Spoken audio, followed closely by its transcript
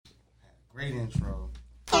Great intro.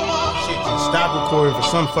 Shit just stopped recording for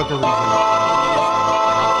some fucking reason.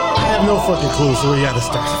 I have no fucking clue, so we had to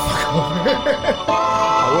start the fuck over.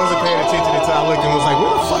 I wasn't paying attention until I looked and was like,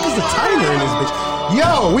 where the fuck is the timer in this bitch?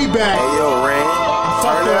 Yo, we back. Hey, yo, Ray.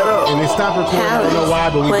 Turn that up. And it stopped recording. I don't know why,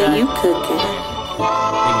 but we what back. You cooking?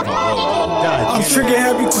 I'm trigger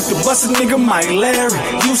happy, quick to bust a nigga Mike Larry.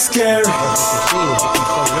 You scary.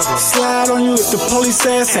 Slide on you if the police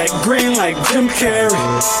ass act green like Jim Carrey.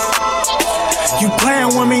 You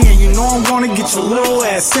playing with me and you know I'm gonna get your little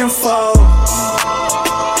ass info.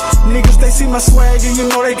 Niggas, they see my swag and you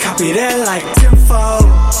know they copy that like tenfold.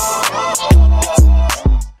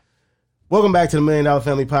 Welcome back to the $1 Million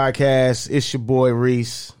Family Podcast. It's your boy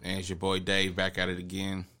Reece. And it's your boy Dave back at it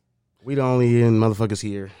again. We the only in motherfuckers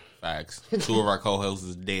here. Facts. Two of our co-hosts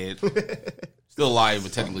is dead. Still alive,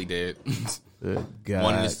 but technically dead. Good God.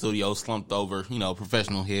 One in the studio slumped over,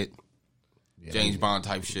 professional hit. Yeah, James Bond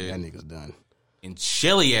type shit. That nigga's done. And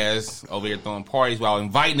Shelly ass over here throwing parties while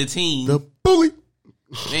inviting the team. The bully.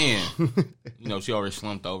 Man, she already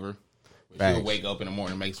slumped over. She'll wake up in the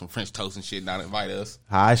morning, make some French toast and shit, and not invite us.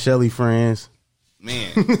 Hi, Shelly friends.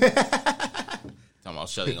 Man. Talking about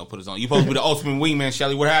Shelly gonna put us on. You supposed to be the ultimate wingman,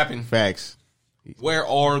 Shelly. What happened? Facts. Where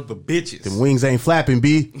are the bitches? Them wings ain't flapping,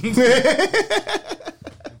 B.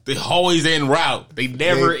 They always en route. They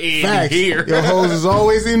never in Facts. here. Your hoes is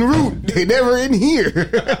always en route. They never in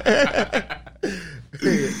here.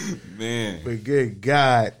 Man. But good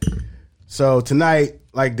God. So tonight,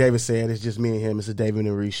 like David said, it's just me and him. It's a David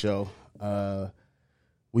and Reece show.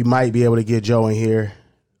 We might be able to get Joe in here,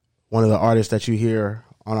 one of the artists that you hear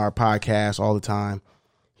on our podcast all the time.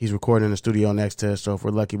 He's recording in the studio next to us, so if we're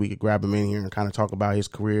lucky, we could grab him in here and kind of talk about his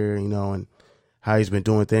career, and how he's been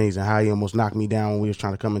doing things and how he almost knocked me down when we was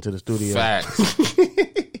trying to come into the studio. Facts.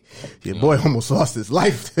 Your boy almost lost his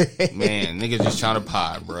life today. Man, niggas just trying to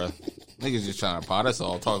pod, bro. Niggas just trying to pod. That's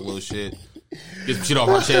all. Talk a little shit. Get some shit off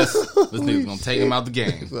our chest. This nigga's gonna take him out the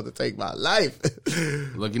game. He's gonna take my life.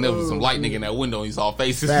 Looking up with some light nigga in that window and he saw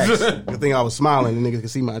faces. Facts. Good thing I was smiling and niggas could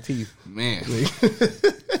see my teeth. Man.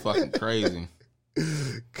 Fucking crazy.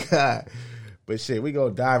 God. But shit, we go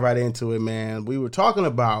dive right into it, man. We were talking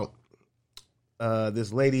about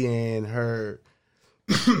this lady and her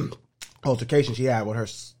altercation she had with her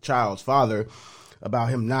child's father about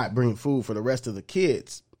him not bringing food for the rest of the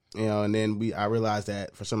kids. And then I realized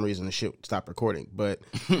that for some reason the shit stopped recording. But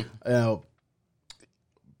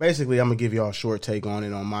basically, I'm going to give y'all a short take on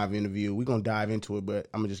it on my interview. We're going to dive into it, but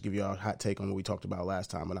I'm going to just give y'all a hot take on what we talked about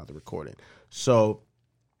last time without the recording. So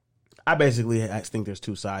I think there's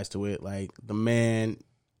two sides to it. Like, the man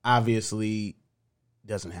obviously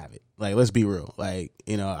doesn't have it. Like, let's be real. Like,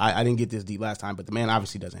 I didn't get this deep last time, but the man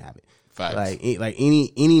obviously doesn't have it. Facts. Like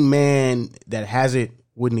any man that has it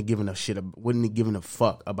wouldn't have given a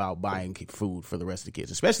fuck about buying food for the rest of the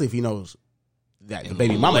kids, especially if he knows that the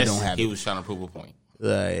baby mama don't have it. He was trying to prove a point.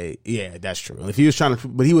 Yeah, that's true. If he was trying to,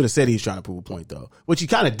 but he would have said he was trying to prove a point though, which he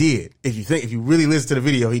kind of did. If you really listen to the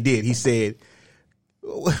video, he did. He said,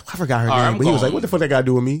 I forgot her name, but he was like, "What the fuck that got to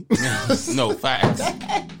do with me?" No, facts.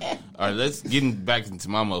 All right, let's get back into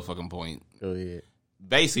my motherfucking point. Go ahead.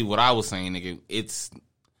 Basically, what I was saying, nigga, it's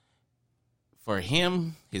for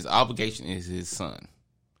him. His obligation is his son.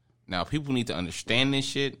 Now, people need to understand this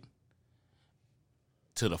shit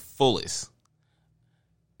to the fullest.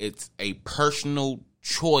 It's a personal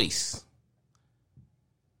choice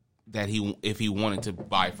that if he wanted to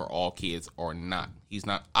buy for all kids or not. He's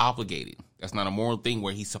not obligated. That's not a moral thing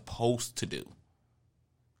where he's supposed to do.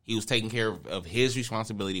 He was taking care of his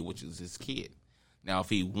responsibility, which is his kid. Now, if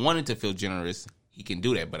he wanted to feel generous, he can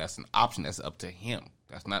do that, but that's an option. That's up to him.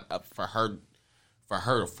 That's not up for her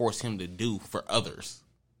to force him to do for others.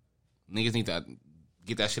 Niggas need to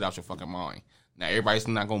get that shit out your fucking mind. Now, everybody's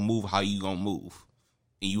not going to move how you going to move.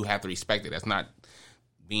 And you have to respect it. That's not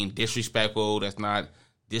being disrespectful. That's not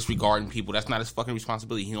disregarding people. That's not his fucking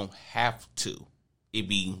responsibility. He don't have to. It'd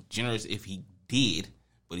be generous if he did,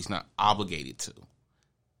 but he's not obligated to.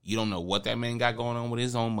 You don't know what that man got going on with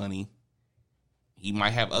his own money. He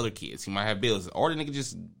might have other kids. He might have bills. Or the nigga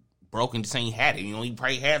just broke and just ain't had it. He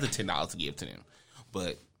probably had the $10 to give to them.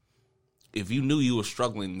 But if you knew you were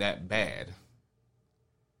struggling that bad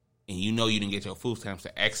and you know you didn't get your food stamps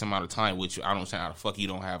to X amount of time, which I don't understand how the fuck you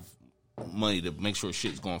don't have money to make sure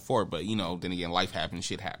shit's going forward. But, then again, life happens,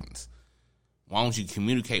 shit happens. Why don't you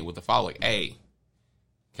communicate with the father? Like, hey,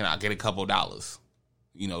 can I get a couple dollars?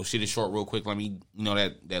 Shit is short real quick. Let me,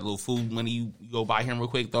 that little food money you go buy him real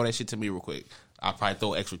quick, throw that shit to me real quick. I'll probably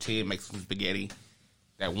throw extra 10, make some spaghetti.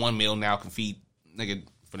 That one meal now can feed nigga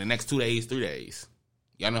for the next 2 days, 3 days.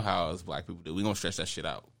 Y'all know how us black people do. We gonna stretch that shit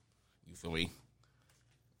out. You feel me?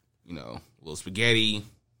 you know, a little spaghetti.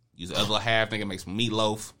 Use the other half, nigga, make some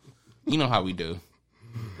meatloaf. You know how we do.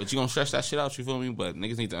 But you gonna stretch that shit out, you feel me? But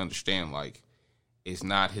niggas need to understand, like, it's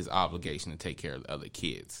not his obligation to take care of the other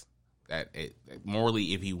kids.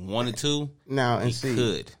 Morally, if he wanted to,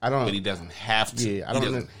 could. But he doesn't have to. Yeah, he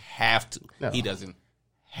doesn't have to. No. He doesn't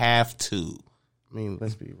have to. I mean,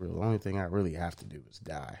 let's be real. The only thing I really have to do is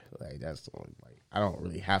die. Like, that's the only, like, I don't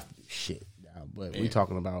really have to do shit now. But we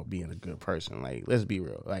talking about being a good person. Like, let's be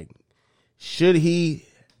real. Like, should he...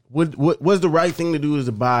 What was the right thing to do is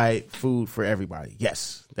to buy food for everybody?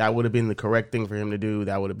 Yes, that would have been the correct thing for him to do.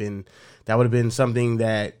 That would have been something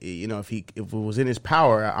that, you know, if it was in his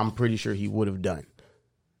power, I'm pretty sure he would have done.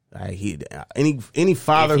 Like any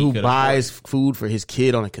father who buys food for his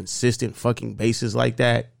kid on a consistent fucking basis like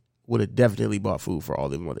that would have definitely bought food for all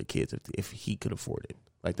them other kids if he could afford it.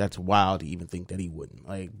 Like, that's wild to even think that he wouldn't.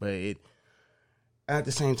 Like, but at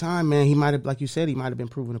the same time, man, he might have, like you said, he might have been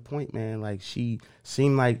proving a point, man. Like, she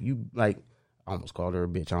seemed like I almost called her a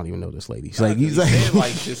bitch. I don't even know this lady. He's like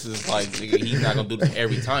this is like, nigga, he's not gonna do this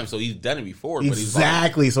every time. So he's done it before. Exactly. But he's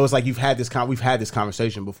like, so it's like we've had this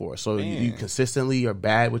conversation before. So you consistently are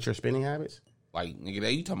bad with your spending habits. Like,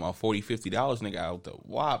 nigga, you talking about $40, $50, nigga, out the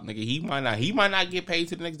wop, nigga. He might not get paid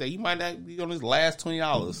to the next day. He might not be on his last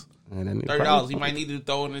 $20, $30. He might need to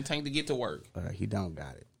throw it in the tank to get to work. He don't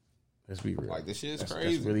got it. Let's be real. Like, this shit is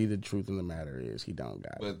crazy. That's really the truth of the matter is he don't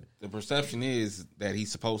got it. But the perception is that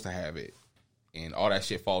he's supposed to have it, and all that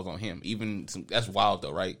shit falls on him. That's wild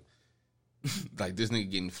though, right? Like, this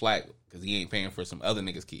nigga getting flack because he ain't paying for some other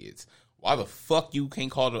niggas' kids. Why the fuck you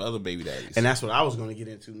can't call the other baby daddies? And that's what I was going to get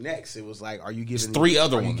into next. It was like, are you giving three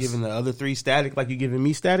other ones? Are you giving the other three static like you giving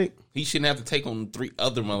me static? He shouldn't have to take on 3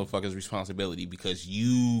 other motherfuckers' responsibility because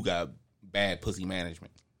you got bad pussy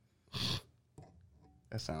management.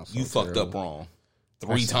 That sounds so you terrible. Fucked up wrong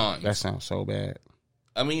 3 times. That sounds so bad.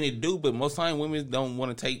 I mean, it do, but most time women don't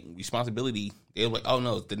want to take responsibility. They're like, oh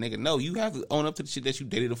no, the nigga. No, you have to own up to the shit that you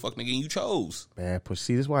dated a fuck nigga and you chose. Bad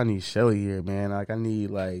pussy. This is why I need Shelly here, man. Like, I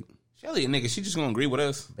need Shelly, a nigga. She just gonna agree with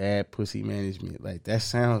us. Bad pussy management. Like, that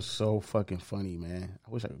sounds so fucking funny, man. I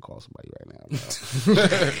wish I could call somebody right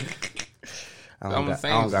now. I'm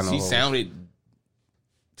saying she sounded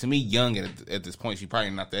to me young at this point. She probably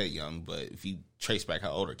not that young, but if you trace back how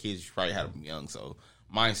old her kids, she probably had them young. So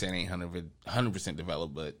mindset ain't 100%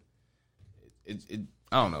 developed, but it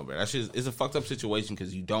I don't know, bro. That's just, it's a fucked up situation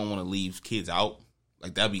because you don't want to leave kids out.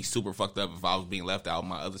 Like, that'd be super fucked up if I was being left out.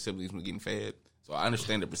 My other siblings were getting fed. So I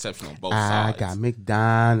understand the perception on both sides. I got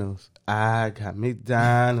McDonald's. Yeah,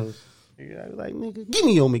 I was like, nigga, give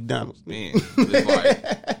me your McDonald's. Man, it's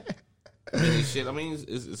like, shit. I mean,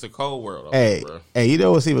 it's a cold world. Hey, you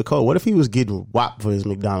know what's even cold? What if he was getting whopped for his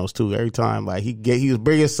McDonald's too every time? Like, he was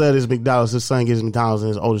bringing his son his McDonald's. His son gets his McDonald's, and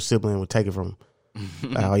his older sibling would take it from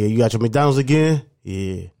him. Like, oh yeah, you got your McDonald's again?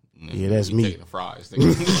 Yeah, that's me. Taking the fries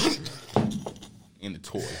in the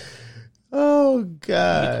toy. Oh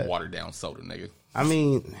god, watered down soda, nigga. I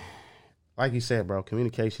mean, like you said, bro,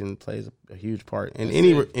 communication plays a huge part in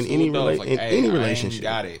any relationship.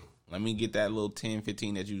 Got it. Let me get that little 10,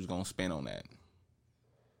 15 that you was gonna spend on that,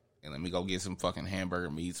 and let me go get some fucking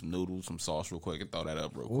hamburger meat, some noodles, some sauce real quick, and throw that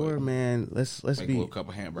up real quick. Or man, let's make be a cup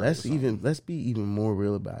of hamburgers. Let's be even more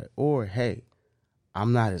real about it. Or hey,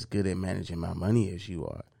 I'm not as good at managing my money as you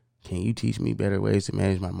are. Can you teach me better ways to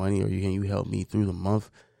manage my money, or can you help me through the month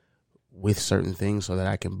with certain things so that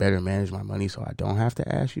I can better manage my money so I don't have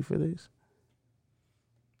to ask you for this?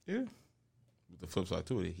 Yeah. The flip side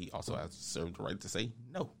to it, he also has to serve the right to say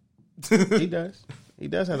no. He does. He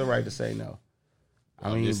does have the right to say no.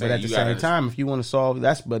 I mean, but at the same time, if you want to solve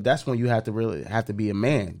that's when you have to be a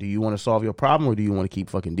man. Do you want to solve your problem, or do you want to keep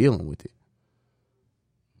fucking dealing with it?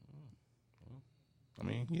 I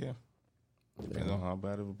mean, yeah. Depends on how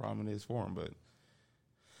bad of a problem it is for him, but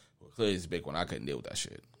clearly it's a big one. I couldn't deal with that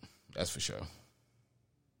shit. That's for sure.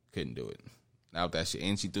 Couldn't do it. Now with that shit,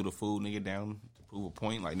 and she threw the food nigga down to prove a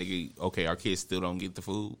point. Like, nigga, okay, our kids still don't get the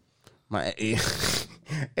food.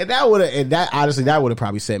 And that would have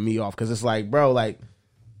probably set me off, because it's like, bro, like,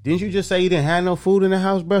 didn't you just say you didn't have no food in the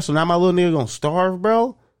house, bro? So now my little nigga gonna starve,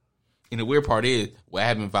 bro? And the weird part is, what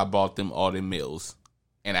happened if I bought them all them meals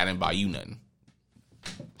and I didn't buy you nothing?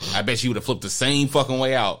 I bet you would have flipped the same fucking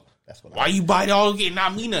way out. Why you buy it all again?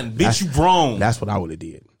 Not me nothing, bitch. You grown. That's what I would have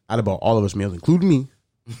did. I'd have bought all of us meals, including me,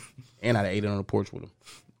 and I'd have ate it on the porch with him.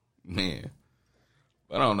 Man.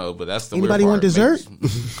 I don't know, but that's the anybody weird part. Want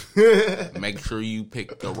dessert? Make sure you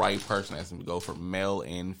pick the right person. That's going to go for male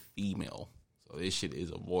and female. So this shit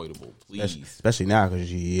is avoidable, please. Especially now, because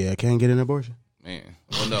can't get an abortion. Man,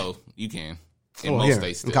 well, no, you can in most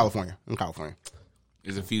states. Still. In California.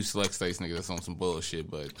 There's a few select states, nigga, that's on some bullshit,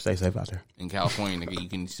 but Stay safe out there. in California, nigga, you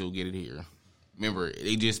can still get it here. Remember,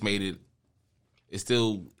 they just made it. It's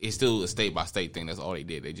still a state by state thing. That's all they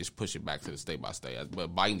did. They just push it back to the state by state.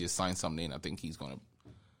 But Biden just signed something in. I think he's gonna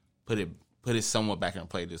put it somewhat back in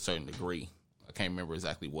play to a certain degree. I can't remember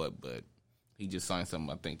exactly what, but he just signed something.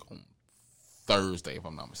 I think on Thursday, if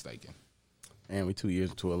I'm not mistaken. And we 2 years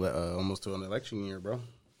into almost to an election year, bro.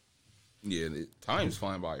 Yeah, time's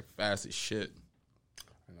flying by fast as shit.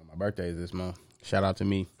 I know my birthday is this month. Shout out to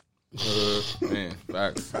me. Man,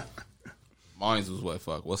 facts. Mine's was what?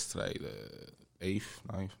 Fuck. What's today? The 8th,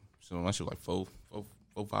 9th. So that shit was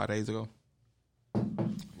like 5 days ago.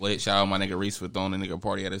 Lit. Shout out my nigga Reece for throwing a nigga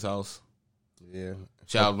party at his house. Yeah.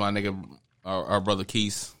 Shout out my nigga, our brother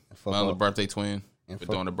Keith, my other birthday twin, for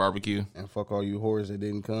doing the barbecue. And fuck all you whores that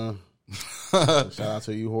didn't come. Shout out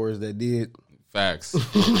to you whores that did. Facts.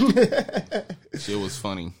 Shit was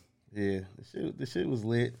funny. Yeah, the shit was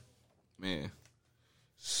lit. Man.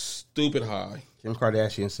 Stupid high. Kim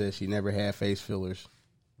Kardashian says she never had face fillers.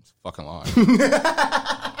 It's a fucking lie.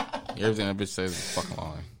 Everything that bitch says is a fucking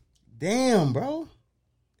lie. Damn, bro.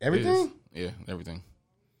 Everything? Yeah, everything.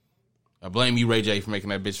 I blame you, Ray J, for making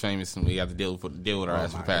that bitch famous, and we got to deal with her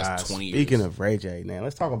ass for the past 20 years. Speaking of Ray J, man,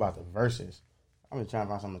 let's talk about the verses. I'm been trying to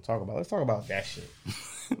find something to talk about. Let's talk about that shit.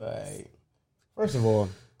 Like, first of all,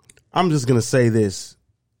 I'm just gonna say this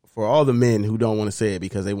for all the men who don't want to say it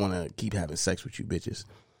because they want to keep having sex with you bitches.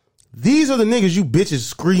 These are the niggas you bitches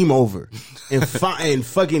scream over and and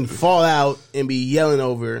fucking fall out and be yelling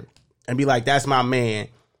over and be like, "That's my man,"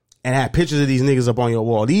 and have pictures of these niggas up on your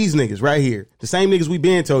wall. These niggas right here, the same niggas we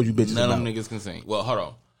been told you bitches. None of them niggas can sing. Well, hold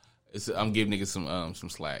on. I'm giving niggas some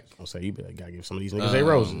slack. I'll say you gotta give some of these niggas their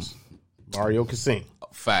roses. Mario can sing.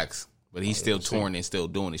 Facts. But he's still touring and still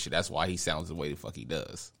doing this shit. That's why he sounds the way the fuck he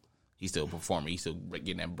does. He's still performing. He's still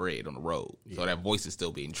getting that bread on the road. Yeah. So that voice is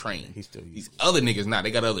still being trained. These other niggas not.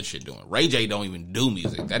 They got other shit doing. Ray J don't even do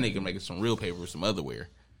music. That nigga making some real paper some otherwhere.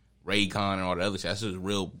 Raycon and all the other shit. That's just a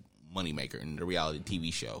real moneymaker in the reality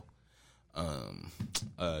TV show.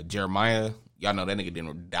 Jeremiah, y'all know that nigga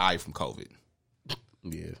didn't die from COVID.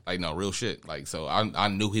 Yeah. Like, no, real shit. Like, so I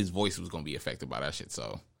knew his voice was going to be affected by that shit,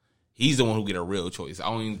 so. He's the one who get a real choice. I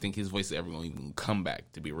don't even think his voice is ever going to even come back,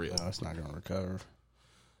 to be real. No, it's not going to recover.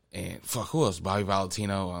 And fuck, who else? Bobby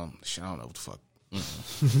Valentino. Shit, I don't know what the fuck.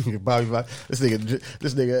 This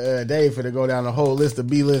nigga Dave finna go down the whole list of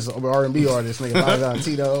B-list R&B artists. Nigga Bobby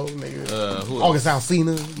Valentino. Nigga August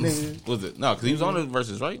Alsina. Nigga. Was it? No, because he was on the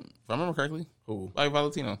Versus, right? If I remember correctly. Who? Bobby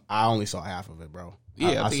Valentino. I only saw half of it, bro.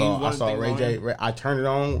 Yeah, I saw Ray J. I turned it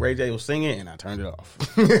on. Ray J was singing, and I turned it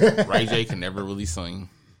off. Ray J can never really sing.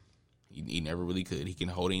 He never really could. He can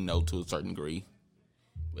hold a note to a certain degree,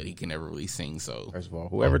 but he can never really sing. So first of all,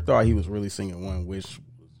 whoever thought he was really singing One Wish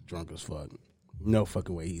was drunk as fuck. No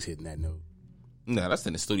fucking way he's hitting that note. No, that's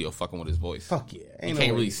in the studio fucking with his voice. Fuck yeah. He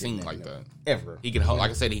can't really sing like that. Ever. He can hold,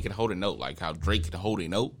 like I said, he can hold a note like how Drake can hold a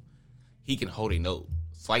note. He can hold a note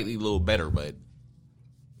slightly a little better, but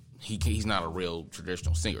he's not a real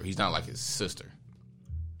traditional singer. He's not like his sister.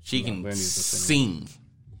 She can sing.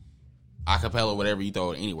 Acapella, whatever you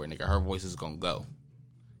throw it anywhere, nigga. Her voice is gonna go.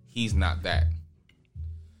 He's not that.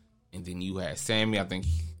 And then you had Sammy. I think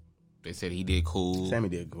they said he did cool. Sammy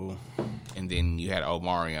did cool. And then you had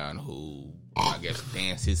Omarion, who I guess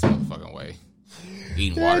danced his motherfucking way,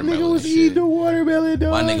 eating watermelon. Nigga was eating the watermelon.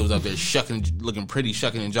 Dog. My nigga was up there looking pretty,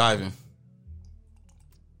 shucking and jiving.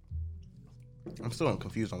 I'm still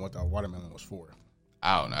confused on what that watermelon was for.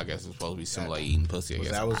 I don't know. I guess it's supposed to be similar to eating pussy. Was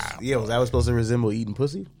that supposed to resemble eating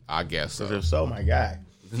pussy? I guess so. If so, my guy.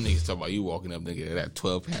 The niggas talking about you walking up, nigga, that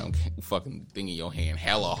 12-pound fucking thing in your hand.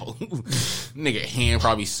 Hello. Nigga, hand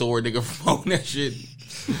probably sore, nigga, from holding that shit.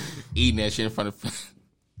 Eating that shit in front of...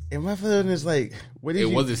 And my feeling is like, what did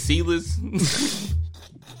was it seedless? Because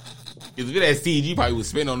if it had seeds, you probably would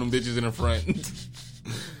spin on them bitches in the front.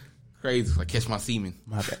 Crazy. Like, catch my semen.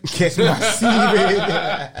 My bad. Catch my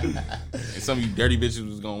semen. And some of you dirty bitches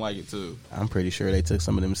was going to like it, too. I'm pretty sure they took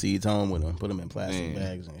some of them seeds home with them, put them in plastic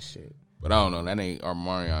bags and shit. But I don't know. That nigga,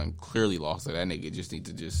 Omarion clearly lost it. That nigga just need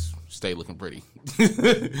to just stay looking pretty.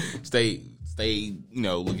 stay,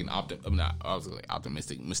 looking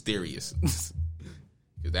optimistic, mysterious.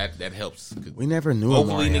 Because that helps. We never knew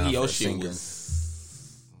hopefully, nigga, your shit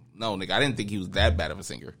was... No, nigga, I didn't think he was that bad of a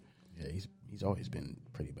singer. Yeah, he's always been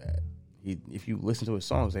pretty bad. If you listen to his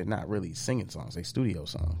songs, they're not really singing songs. They studio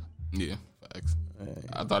songs. Yeah, facts.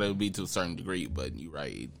 I thought it would be to a certain degree, but you're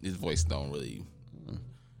right. His voice don't really...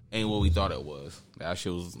 Ain't what we thought it was.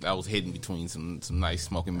 That was hidden between some nice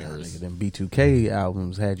smoking mirrors. Nigga, them B2K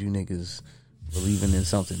albums had you niggas believing in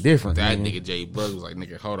something different. That nigga Jay Bug was like,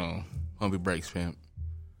 nigga, hold on. Pump your brakes, pimp.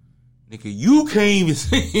 Nigga, you can't even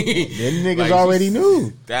sing. Them niggas already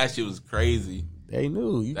knew. That shit was crazy. They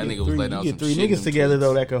knew. You That get nigga was letting out you some get three shit in niggas them together tweets.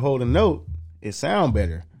 though that could hold a note. It sound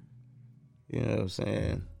better. You know what I'm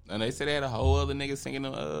saying? And they said they had a whole other nigga singing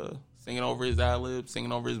over his ad-lib,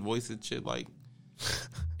 singing over his voice and shit, like,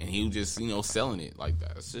 and he was just, selling it like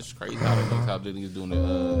that. It's just crazy how the niggas doing it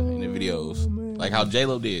in the videos. Like how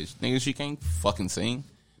J-Lo did. Nigga, she can't fucking sing.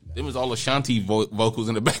 Them was all Ashanti vocals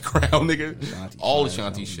in the background, nigga. All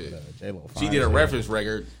Ashanti shit. She did a reference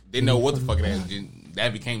record. Didn't know what the fuck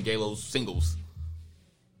that became J-Lo's singles.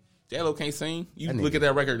 J-Lo can't sing. You look at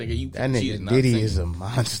that record, nigga. That nigga Diddy is a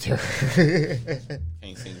monster.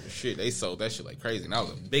 Can't sing for shit. They sold that shit like crazy. And I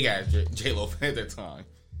was a big ass J-Lo fan at that time.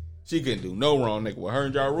 She couldn't do no wrong, nigga. With her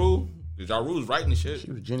and Ja Rule, Ja Rule was writing the shit.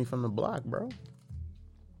 She was Jenny from the block, bro.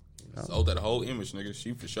 Sold that whole image, nigga.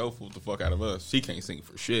 She for sure fooled the fuck out of us. She can't sing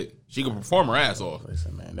for shit. She can perform her ass off.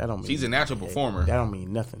 Listen, man, that don't mean she's a natural performer. That don't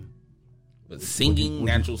mean nothing. But singing,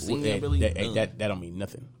 natural singing ability, that don't mean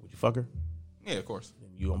nothing. Would you fuck her? Yeah, of course.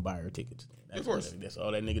 Then you gonna buy her tickets? Of course. That's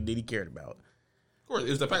all that nigga Diddy cared about. Of course,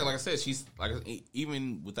 it's the fact. Like I said, she's like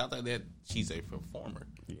even without that, she's a performer.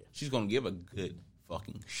 Yeah. She's gonna give a good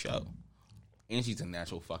fucking show. And she's a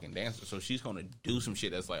natural fucking dancer, so she's gonna do some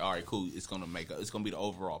shit that's like, all right, cool. It's gonna be the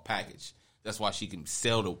overall package. That's why she can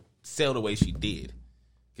sell the way she did,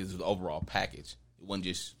 because it was the overall package. It wasn't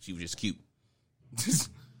just she was just cute.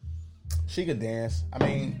 She could dance. I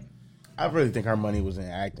mean, I really think her money was in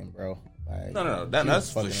acting, bro. Like, no,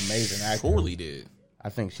 that's fucking amazing actor. Surely did. I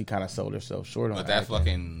think she kind of sold herself short on. But that acting.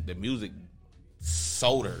 fucking the music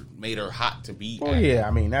sold her, made her hot to be. Oh yeah,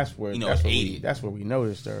 I mean that's where that's where we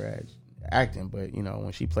noticed her at acting. But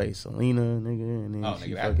when she played Selena, nigga, and then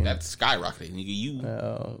that skyrocketed,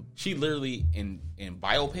 nigga. She literally in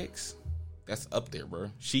biopics, that's up there,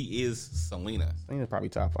 bro. She is Selena. Selena's probably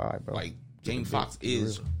top 5, bro. Like Jamie Foxx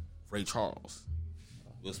is Ray Charles.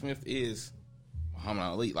 Will Smith is Muhammad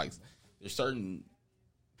Ali. Like there's certain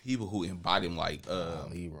people who embody him. Like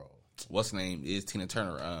what's her name is Tina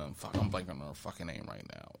Turner. I'm blanking on her fucking name right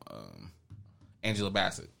now. Angela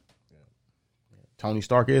Bassett. Tony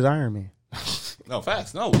Stark is Iron Man. No,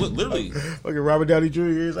 facts. No, literally. Fucking Robert Downey Jr.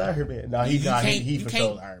 is Iron Man. No, he for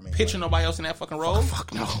sure Iron Man. Picture nobody else in that fucking role.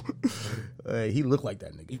 Fuck no. He looked like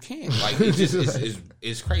that nigga. You can't. Like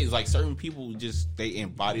it's crazy. Like certain people they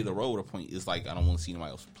embody the role to the point. It's like I don't want to see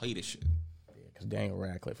nobody else play this shit. Yeah, because Daniel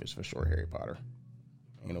Radcliffe is for sure Harry Potter.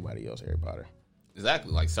 Ain't nobody else Harry Potter.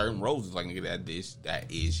 Exactly. Like certain roles is like nigga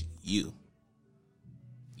that is you.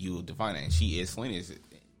 You will define that. And she is Selena.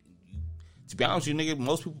 To be honest with you, nigga,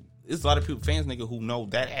 most people, there's a lot of people, fans, nigga, who know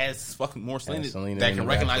that as fucking more Selena that can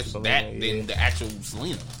recognize that than the actual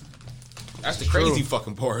Selena. That's the crazy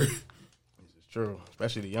fucking part. This is true,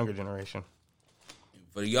 especially the younger generation.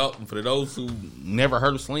 For those who never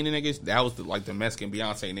heard of Selena, niggas, that was the Mexican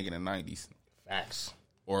Beyonce nigga in the 90s. Facts.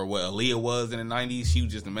 Or what Aaliyah was in the 90s, she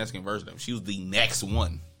was just the Mexican version of him. She was the next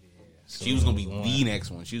one. Yeah, she was going to be the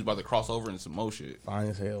next one. She was about to cross over into some more shit. Fine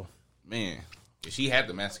as hell. Man. She had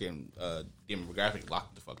the Mexican demographic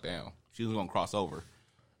locked the fuck down. She was gonna cross over,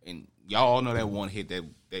 and y'all all know that one hit that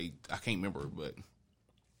I can't remember, but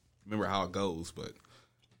remember how it goes. But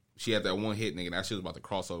she had that one hit, nigga. That shit was about to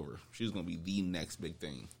cross over. She was gonna be the next big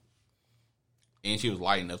thing, and she was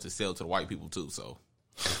light enough to sell to the white people too. So,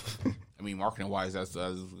 I mean, marketing wise, that's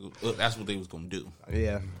what they was gonna do.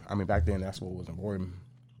 Yeah, I mean, back then that's what was important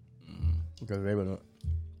because they were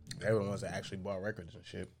the ones that actually bought records and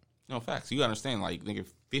shit. No, facts. You gotta understand, like, nigga,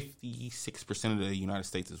 56% of the United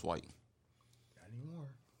States is white. Not anymore.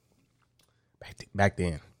 Back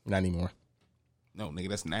then, not anymore. No, nigga,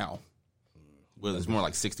 that's now. Well, it's more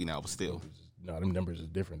like 60 now, but still. No, them numbers is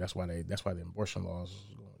different. That's why the abortion laws.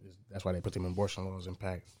 That's why they put them abortion laws in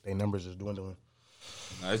pack. Their numbers is dwindling.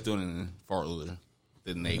 No, it's doing it farther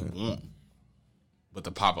than they want. But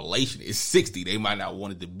the population is 60. They might not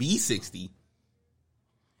want it to be 60.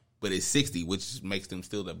 But it's 60, which makes them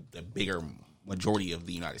still the bigger majority of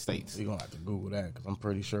the United States. You're going to have to Google that because I'm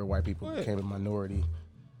pretty sure white people became a minority.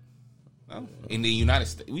 No. In the United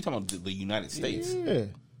States. We talking about the United States. Yeah.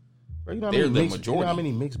 Bro, they're the majority. You know how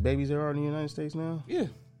many mixed babies there are in the United States now? Yeah.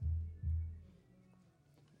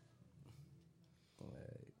 Well,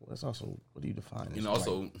 that's also, what do you define as? And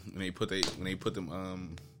also, when they put them,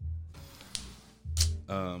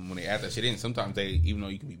 when they add that shit in, sometimes even though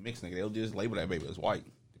you can be mixed, nigga, they'll just label that baby as white.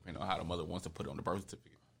 Depending on how the mother wants to put it on the birth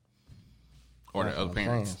certificate. Or the other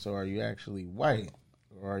parents. So are you actually white?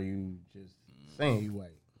 Or are you just saying you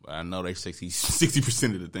white? But I know they're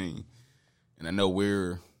 60% of the thing. And I know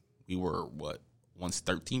we were, once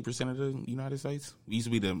 13% of the United States? We used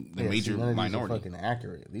to be the major minority. These are fucking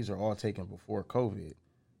accurate. These are all taken before COVID.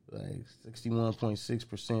 Like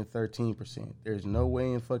 61.6%, 13%. There's no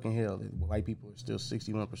way in fucking hell that white people are still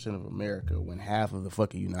 61% of America when half of the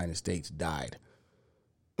fucking United States died.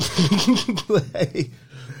 I'm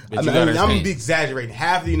exaggerating.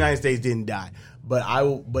 Half of the United States didn't die, but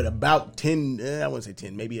about 10. I wouldn't say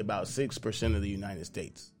 10. Maybe about 6% of the United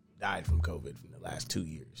States died from COVID from the last 2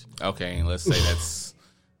 years. Okay, and let's say that's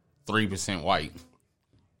 3% white.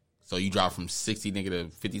 So you drop from 60 nigga to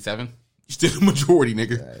 57. You still the majority,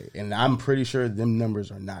 nigga. Right. And I'm pretty sure them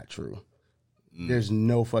numbers are not true. There's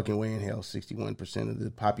no fucking way in hell 61% of the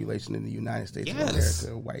population in the United States of America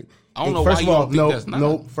are white. I don't know why you don't think that's not.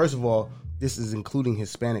 No, first of all, this is including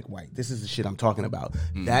Hispanic white. This is the shit I'm talking about.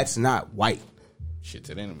 That's not white. Shit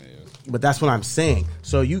to the enemy. But that's what I'm saying.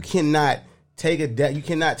 So you cannot take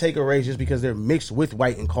a race just because they're mixed with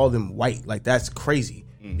white and call them white. Like, that's crazy.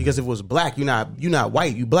 Because if it was black, you're not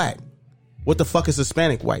white, you black. What the fuck is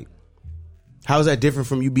Hispanic white? How is that different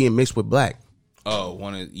from you being mixed with black? Oh,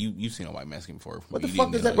 you've seen a white Mexican before. What the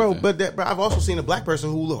fuck is that, bro? But I've also seen a black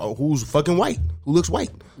person who's fucking white, who looks white.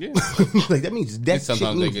 Yeah, like that means that.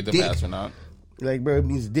 Sometimes they get the pass or not. Like, bro, it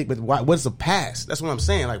means dick. But why? What's a pass? That's what I'm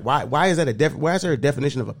saying. Like, why is that why is there a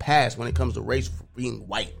definition of a pass when it comes to race for being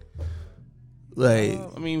white? Like,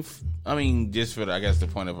 I mean, just for I guess the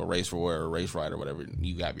point of a race war or a race ride or whatever,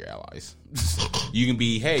 you have your allies. You can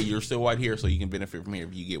be, hey, you're still white here, so you can benefit from here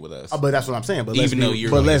if you get with us. But that's what I'm saying. But let's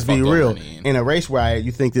be real. In a race ride,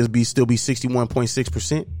 you think this still be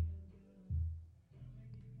 61.6%?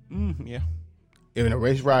 Yeah. If in a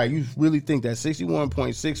race ride, you really think that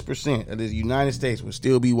 61.6% of the United States would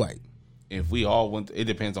still be white? If we all went, it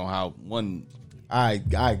depends on how one. I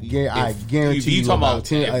guarantee you about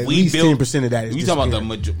 10, at least 10% of that is. You talking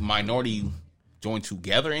about the minority join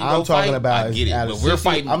together and I'm go talking fight? about. I get it, but we're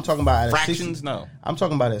fighting. I'm talking about fractions. No, I'm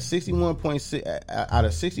talking about 61.6 out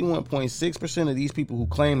of 61.6% of these people who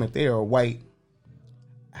claim that they are white.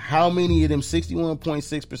 How many of them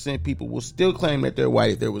 61.6% people will still claim that they're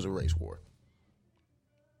white if there was a race war?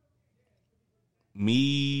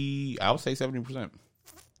 I would say 70%.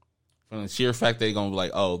 From the sheer fact they're gonna be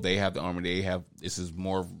like, oh, they have the army, this is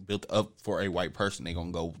more built up for a white person. They're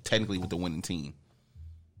gonna go technically with the winning team.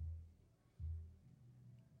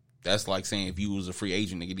 That's like saying if you was a free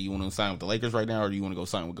agent, nigga, do you want to sign with the Lakers right now, or do you want to go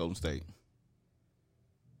sign with Golden State?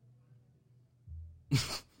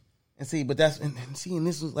 And see, but and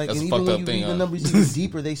this is like, that's and even when you read the numbers even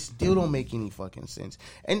deeper, they still don't make any fucking sense.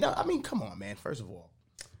 And I mean, come on, man. First of all,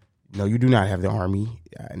 no, you do not have the army,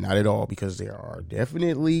 not at all, because there are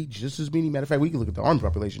definitely just as many. Matter of fact, we can look at the army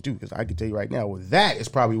population too, because I can tell you right now, well, that is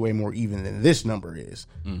probably way more even than this number is.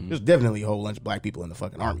 There's definitely a whole bunch of black people in the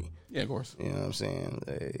fucking army. Yeah, of course. You know what I'm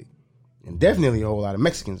saying? And definitely a whole lot of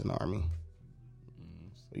Mexicans in the army.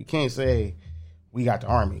 So you can't say we got the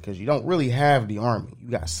army, because you don't really have the army.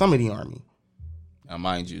 You got some of the army. Now,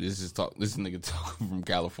 mind you, this is nigga talking from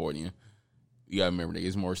California. You gotta remember,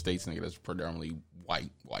 there's more states, nigga, that's predominantly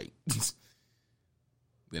white.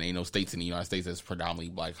 There ain't no states in the United States that's predominantly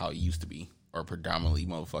black how it used to be, or predominantly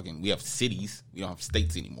motherfucking. We have cities, we don't have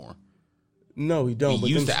states anymore. No, we don't. We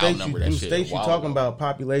used to outnumber that shit. States you're talking about,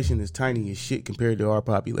 population is tiny as shit compared to our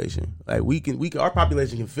population. Like our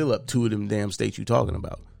population can fill up 2 of them damn states you talking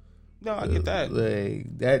about. No, I get that.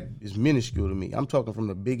 Like, that is minuscule to me. I'm talking from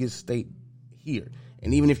the biggest state here.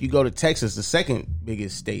 And even if you go to Texas, the second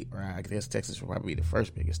biggest state, or I guess Texas would probably be the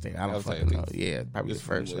first biggest state. I don't fucking know. Yeah, probably the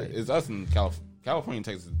first. Right? It's us in California and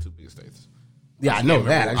Texas are the 2 biggest states. Yeah, I know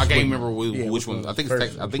that. I can't remember which one. I think it's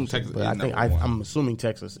Texas. I think Texas. But I'm assuming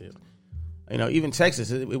Texas is. You know, even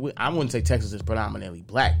Texas, I wouldn't say Texas is predominantly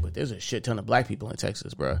black, but there's a shit ton of black people in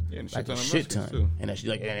Texas, bro. Yeah, and like a shit ton. Too. And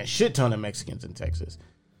a shit ton of Mexicans in Texas.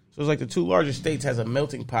 So it's like the 2 largest states has a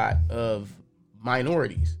melting pot of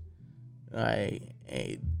minorities.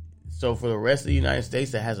 So for the rest of the United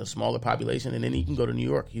States that has a smaller population, and then you can go to New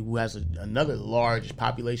York, who has another large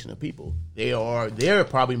population of people. They're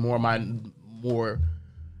probably more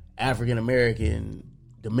African American,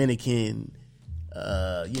 Dominican.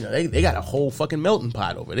 They got a whole fucking melting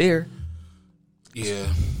pot over there. Yeah,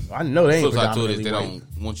 so I know they ain't predominantly white.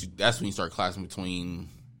 Don't want you. That's when you start classing between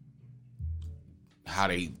how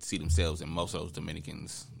they see themselves, and most of those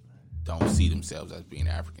Dominicans don't see themselves as being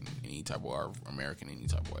African in any type of, or American in any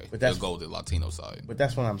type of way. But they'll go to the Latino side. But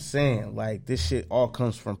that's what I'm saying. Like, this shit all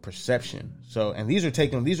comes from perception. So, and these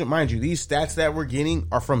are, mind you, these stats that we're getting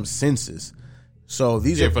are from census. So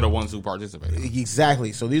these are for the ones who participate.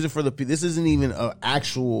 Exactly. So these are this isn't even an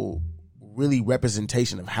actual really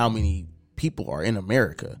representation of how many people are in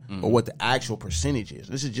America or what the actual percentage is.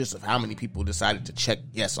 This is just of how many people decided to check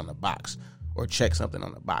yes on the box or check something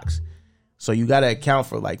on the box. So you got to account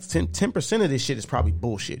for like 10% of this shit is probably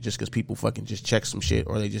bullshit just because people fucking just check some shit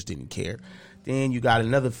or they just didn't care. Then you got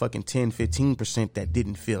another fucking 10-15% that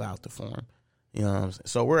didn't fill out the form. You know what I'm saying?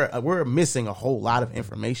 So we're missing a whole lot of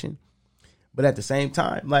information. But at the same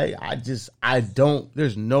time, like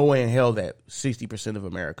there's no way in hell that 60% of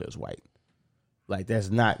America is white. Like there's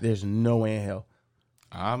no way in hell.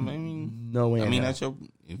 I mean, no way. I mean, that's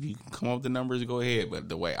if you come up with the numbers, go ahead. But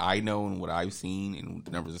the way I know and what I've seen and the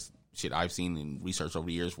numbers, shit I've seen and research over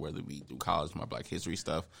the years, whether it be through college, my Black history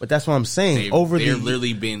stuff. But that's what I'm saying. They've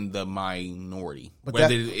literally been the minority. Whether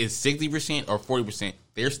it's 60% or 40%,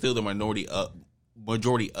 they're still the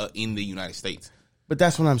majority in the United States. But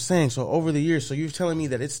that's what I'm saying. So over the years, so you're telling me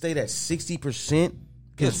that it stayed at 60%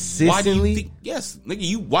 consistently? Yes,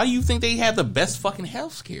 nigga. Why do you think they have the best fucking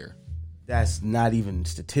health care? That's not even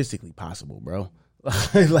statistically possible, bro.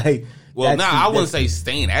 I wouldn't say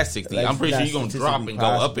staying at 60. I'm pretty sure you're gonna drop and go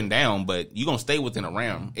up and down, but you're gonna stay within a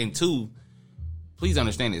realm. And two, please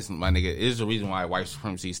understand this, my nigga. It is the reason why white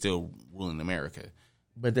supremacy is still ruling America.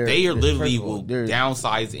 But they will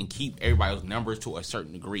downsize and keep everybody's numbers to a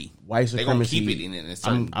certain degree. White supremacy. They're gonna keep it in a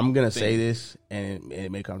certain. I'm gonna say this, and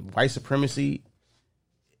it may come. White supremacy.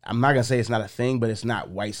 I'm not gonna say it's not a thing, but it's not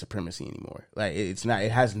white supremacy anymore. Like it's not.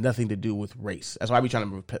 It has nothing to do with race. That's why I be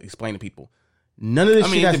trying to explain to people. None of this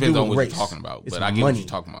shit has to do with what race. You're talking about, it's but I get money. what you're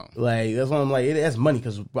talking about. Like that's why I'm like, it has money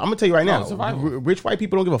because I'm gonna tell you right now, rich white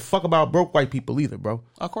people don't give a fuck about broke white people either, bro.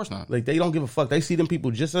 Of course not. Like they don't give a fuck. They see them people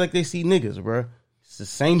just like they see niggas, bro. It's the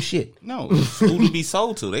same shit. No, it's who to be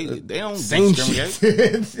sold to. They don't same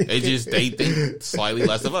discriminate. Shit. they think slightly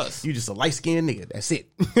less of us. You just a light skinned nigga. That's it.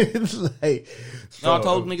 I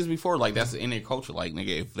told niggas before, like that's in their culture. Like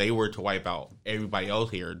nigga, if they were to wipe out everybody else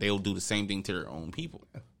here, they'll do the same thing to their own people.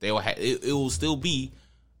 They will have it will still be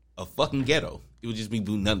a fucking ghetto. It would just be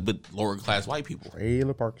nothing but lower class white people.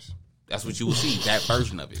 Trailer parks. That's what you will see. That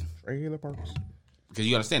version of it. Trailer parks. Because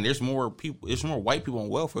you understand, there's more white people on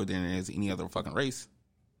welfare than there is any other fucking race.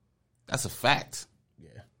 That's a fact.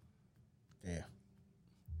 Yeah.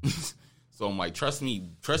 So I'm like, trust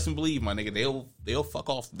and believe, my nigga. They'll fuck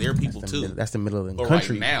off their people too. That's the middle of the but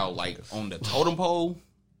country. Right now, like on the totem pole,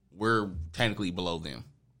 we're technically below them.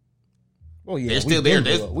 Well, yeah, they're still there.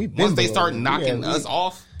 Once they start knocking us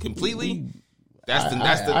off completely, that's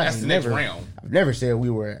the next round. I've never said we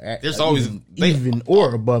were at. There's always even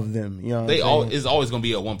or above them. You know, it's always going to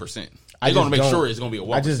be a 1%. They're going to make sure it's going to be a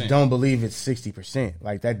 1%. I just don't believe it's 60%.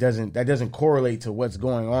 Like that doesn't correlate to what's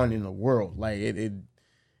going on in the world. Like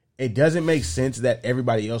it doesn't make sense that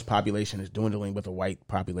everybody else's population is dwindling, but the white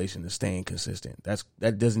population is staying consistent.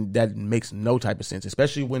 That makes no type of sense,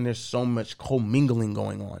 especially when there's so much commingling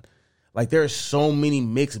going on. Like there are so many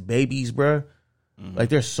mixed babies, bruh. Mm-hmm. Like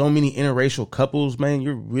there's so many interracial couples, man.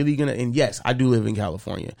 You're really gonna. And yes, I do live in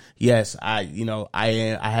California. Yes, I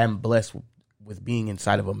am blessed with being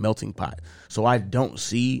inside of a melting pot, so I don't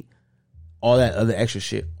see all that other extra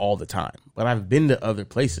shit all the time. But I've been to other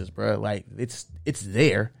places, bruh. Like it's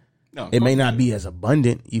there. No, it may not be as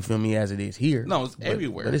abundant, you feel me, as it is here. No, it's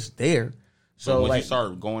everywhere, but it's there. So when you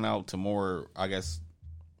start going out to more, I guess,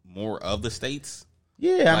 more of the states.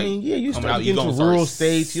 Yeah, I mean, you start getting to rural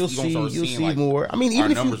states, you'll see like more. I mean, even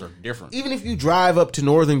if numbers are different. Even if you drive up to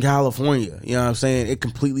Northern California, you know what I'm saying, it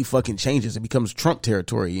completely fucking changes. It becomes Trump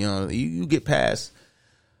territory. You know, you get past,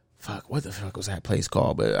 what the fuck was that place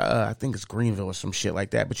called? But I think it's Greenville or some shit like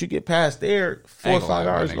that. But you get past there 4 or 5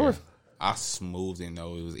 hours north. I smoothed didn't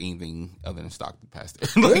know it was anything other than Stockton past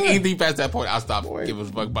that. Like anything past that point, I stopped giving a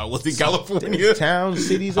fuck about what's in California. Towns,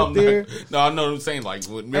 cities up there. No, I know what I'm saying. Like,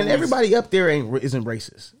 and everybody up there isn't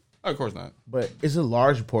racist. Of course not. But it's a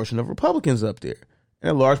large portion of Republicans up there.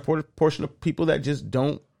 And a large portion of people that just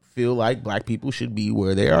don't feel like black people should be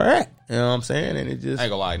where they are at. You know what I'm saying? And it just... I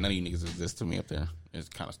ain't gonna lie, none of you niggas exist to me up there. It's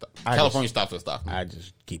kind of stuff. California stops at Stockton. I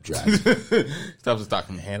just keep driving. Stops at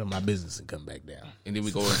Stockton. Handle my business and come back down. And then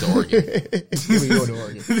we go into Oregon. We go to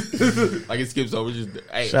Oregon. Like it skips over.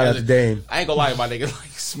 Shout out to Dame. I ain't gonna lie, my nigga.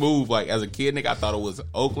 Like smooth. Like as a kid, nigga, I thought it was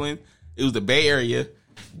Oakland. It was the Bay Area,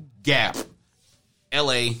 Gap,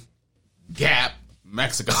 L.A., Gap,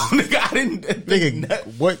 Mexico. Nigga, I didn't.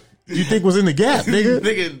 Nigga, what you think was in the Gap, nigga?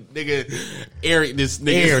 nigga, air, just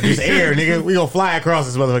air, nigga. We gonna fly across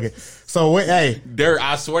this motherfucker. So hey,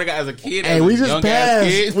 I swear to God, as a kid, hey, we just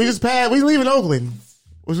passed. We leaving Oakland.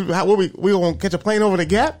 We gonna catch a plane over the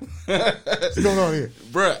Gap? What's going on here,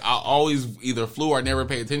 bruh? I always either flew or never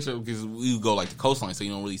paid attention because we would go like the coastline, so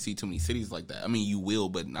you don't really see too many cities like that. I mean, you will,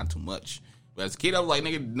 but not too much. But as a kid, I was like,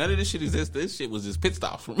 nigga, none of this shit exists. This shit was just pit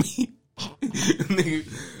stops for me. Nigga,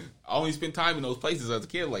 I only spent time in those places as a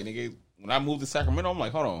kid. Like, nigga, when I moved to Sacramento, I'm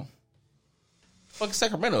like, hold on, fuck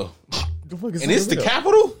Sacramento. And it's the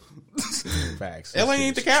capital? Facts. LA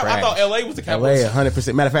ain't the capital? I thought LA was the capital. LA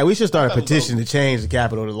 100%. Matter of fact, we should start a petition to change the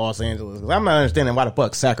capital to Los Angeles. I'm not understanding why the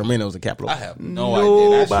fuck Sacramento is the capital. I have no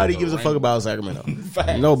idea. Nobody gives a fuck about Sacramento.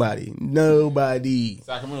 Nobody.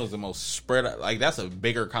 Sacramento is the most spread out. Like, that's a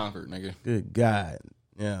bigger Concord, nigga. Good God.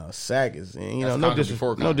 Yeah, Sac is, no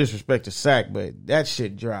Concord. disrespect to Sac, but that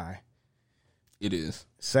shit dry. It is.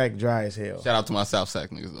 Sac dry as hell. Shout out to my South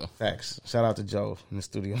Sac niggas, though. Facts. Shout out to Joe in the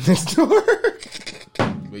studio next door.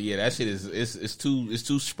 But yeah, that shit is it's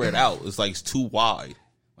too spread out. It's like it's too wide.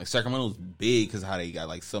 Like Sacramento's big because how they got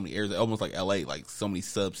like so many areas, almost like LA, like so many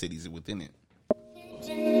sub cities within it.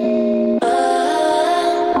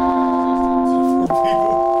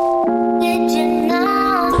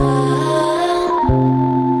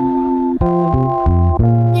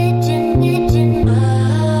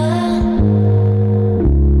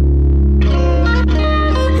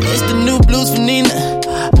 It's the new blues for Nina.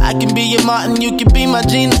 I can be your Martin, you can be my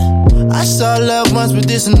Gina. I saw love once, but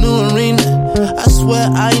this a new arena. I swear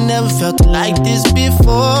I ain't never felt like this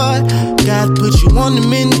before. God put you on the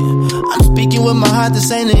menu. I'm speaking with my heart,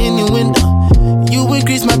 this ain't an innuendo. You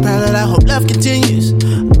increase my pride, and I hope love continues.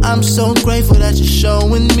 I'm so grateful that you're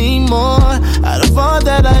showing me more. Out of all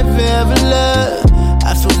that I've ever loved,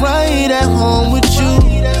 I feel right at home with you.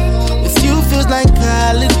 With you feels like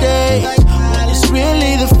holiday. When it's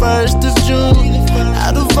really the 1st of June.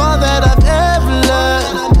 Out of all that I've ever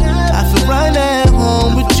loved, I feel right at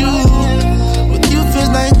home with you. With you feels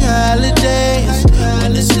like holidays.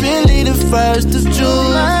 When it's really the 1st of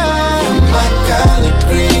June. You're my collard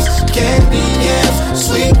greens, candy yams,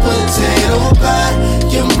 sweet potato pie.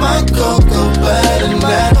 You're my cocoa butter,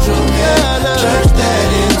 natural hair, church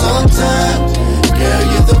that ends on time. Girl,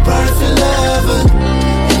 you're the perfect lover,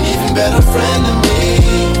 an even better friend to me.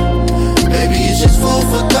 Baby, it's just food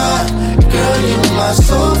for thought. Girl, you're my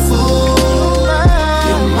soul food.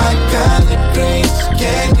 You're my collard greens,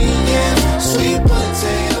 candy yams, sweet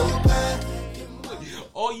potato pie.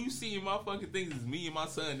 All you see in my fucking things is me and my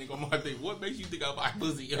son, nigga. On my thing, what makes you think I buy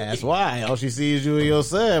pussy? That's why. All she sees is you and your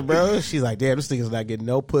son, bro. She's like, damn, this nigga's not getting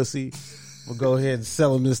no pussy. We'll go ahead and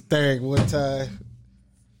sell him this thing one time.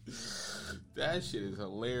 That shit is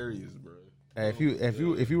hilarious, bro. Hey, if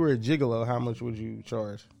you were a gigolo, how much would you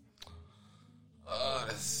charge?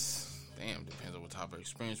 Depends on what type of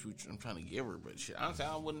experience I'm trying to give her. But shit, honestly,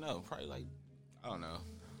 I wouldn't know. Probably like, I don't know.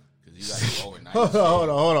 Because you got to go overnight.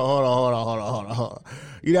 Hold on.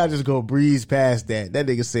 You not just go breeze past that. That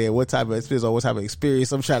nigga said, what type of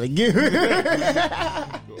experience I'm trying to give her.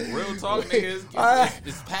 Real talk, niggas.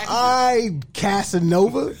 It's packages. I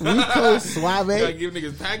Casanova, Rico Suave. You gotta give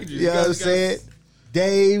niggas packages. You know what I'm saying?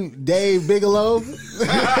 Dave Bigelow.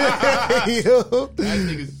 That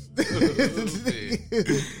nigga's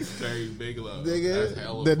Dave Bigelow.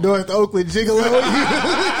 Nigga, the North Oakland Gigolo.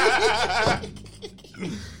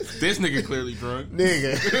 This nigga clearly drunk.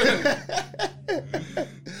 Nigga.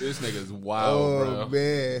 This nigga's wild, bro. Oh,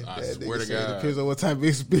 man. I swear to God. Depends on what type of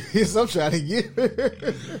experience I'm trying to get.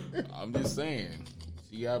 I'm just saying.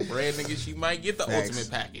 She got bread, nigga. She might get the ultimate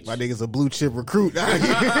package. My nigga's a blue chip recruit. Nah,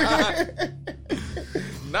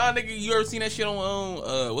 nigga, you ever seen that shit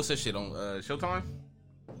on, what's that shit on, Showtime?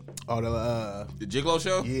 Oh, the Gigolo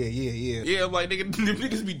show? Yeah. Yeah, I'm like, nigga, them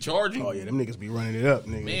niggas be charging. Oh, yeah, them niggas be running it up,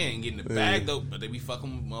 nigga. Man, getting the bag, though, but they be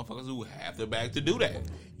fucking motherfuckers who have their bag to do that.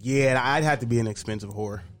 Yeah, I'd have to be an expensive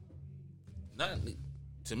whore.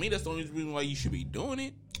 To me, that's the only reason why you should be doing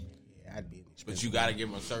it. Yeah, I'd be an expensive But you got to give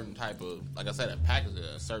them a certain type of, like I said, a package,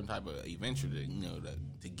 a certain type of adventure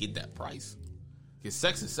to get that price. Because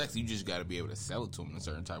sex is sex. You just got to be able to sell it to them in a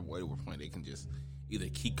certain type of way where they can just either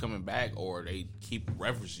keep coming back or they keep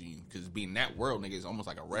referencing you. Because being that world, nigga, is almost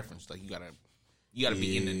like a reference. Like you gotta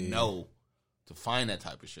be in the know to find that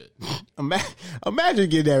type of shit. Imagine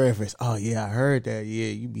getting that reference. Oh yeah, I heard that. Yeah,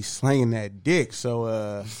 you be slinging that dick.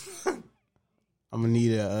 So I'm gonna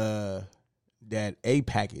need that A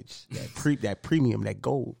package, that premium, that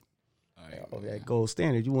gold. Right, that gold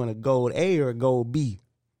standard. You want a gold A or a gold B?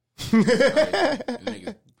 Right.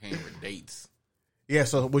 Niggas paying for dates. Yeah.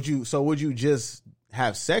 So would you just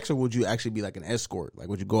have sex, or would you actually be like an escort? Like,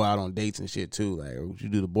 would you go out on dates and shit too? Like, or would you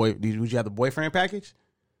do would you have the boyfriend package?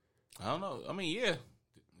 I don't know. I mean, yeah,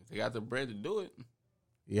 if they got the bread to do it.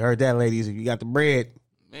 You heard that, ladies. If you got the bread,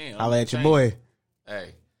 man, holla at your boy.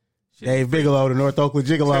 Hey, Dave Bigelow, the North Oakland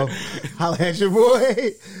Gigolo. Holla at your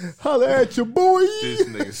boy. Holla at your boy. This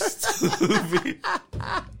nigga stupid.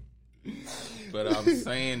 But I'm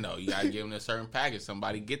saying, though, you got to give them a certain package.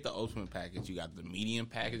 Somebody get the ultimate package. You got the medium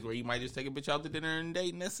package where you might just take a bitch out to dinner and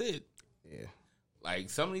date, and that's it. Yeah. Like,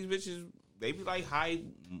 some of these bitches, they be like high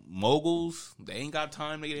moguls. They ain't got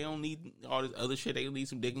time. They don't need all this other shit. They need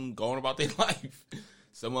some digging going about their life.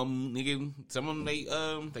 Some of them,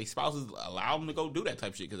 they spouses allow them to go do that type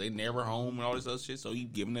of shit because they never home and all this other shit. So you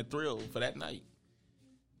give them a thrill for that night.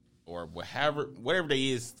 Or whatever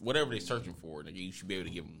they searching for, nigga, you should be able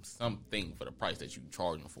to give them something for the price that you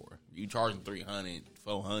charging for. You charging $300,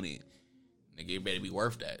 $400, nigga, it better be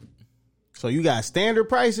worth that. So you got standard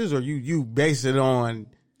prices, or you base it on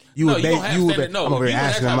I'm over here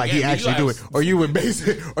asking him like he actually do it, or you would base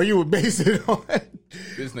it on.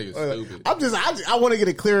 This nigga's stupid. I want to get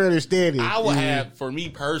a clear understanding. I would have, for me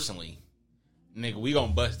personally, nigga, we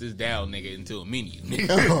gonna bust this down, nigga, into a menu.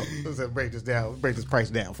 Nigga. Let's break this down. Break this price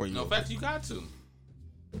down for you. No, facts, you got to,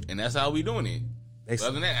 and that's how we doing it.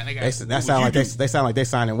 Other than that, they sound like they sound like they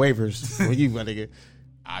signing waivers for you, my nigga.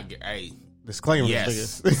 Hey, disclaimer,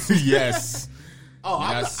 yes, nigga. yes. Oh,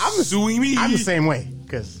 I'm suing me. I'm the same way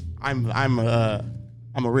because I'm a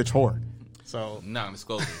rich whore. So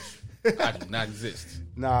non-disclosures. I do not exist.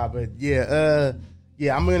 Nah, but I'm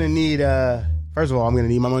gonna need. First of all, I'm gonna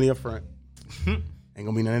need my money up front. Ain't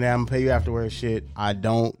gonna be none of that. I'm gonna pay you afterwards. Shit, I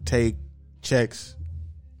don't take checks.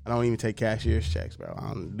 I don't even take cashier's checks, bro. I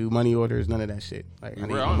don't do money orders. None of that shit. Like I don't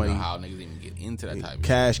know how niggas even get into that type of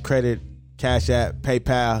cash, credit, Cash App,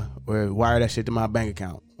 PayPal, or wire that shit to my bank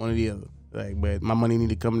account. One or the other. Like, but my money need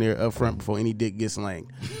to come there up front before any dick gets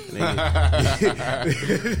langed. Man.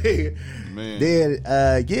 Then,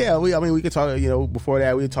 we could talk. Before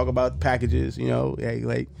that, we could talk about packages. Do you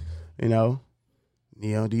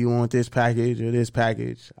want this package or this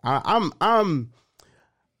package? I'm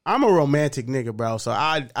a romantic nigga, bro. So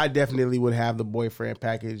I definitely would have the boyfriend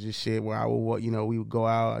package and shit where I would, we would go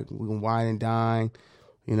out, we can wine and dine.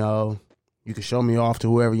 You can show me off to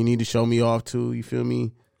whoever you need to show me off to. You feel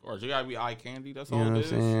me? Of course, you gotta be eye candy. That's all it is.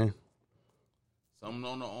 Saying? Something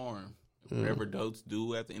on the arm. Whatever dotes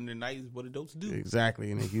do at the end of the night is what the dotes do.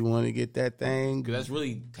 Exactly. And if you want to get that thing, because that's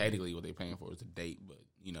really technically what they're paying for is a date. But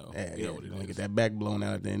you know what it is. Get that back blown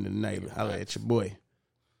out at the end of the night. Holla at your boy.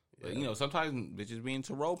 But sometimes bitches be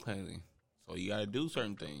into role playing, so you gotta do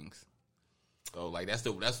certain things. So like that's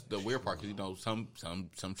the weird part because some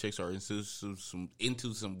chicks are into some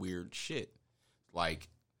weird shit like.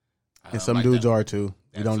 And some dudes are too.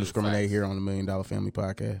 We don't discriminate here on the $1 Million Family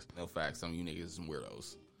Podcast. No facts. Some of you niggas is some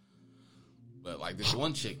weirdos. But like this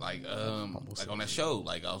one chick, like on that show,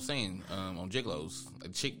 like I was saying, on Gigolos, a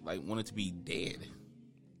chick like wanted to be dead.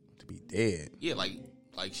 To be dead? Yeah, like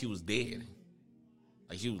she was dead.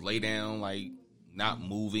 Like she was lay down, like not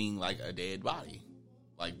moving, like a dead body.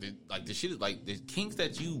 Like the shit is like the kinks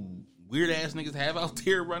that you weird ass niggas have out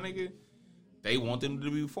there, bro, nigga. They want them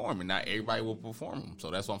to be performed, and not everybody will perform them.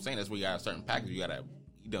 So that's what I'm saying. That's where you got a certain package. You got to,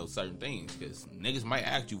 certain things. Because niggas might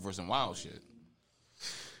ask you for some wild shit.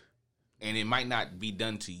 And it might not be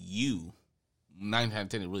done to you. 9 times out of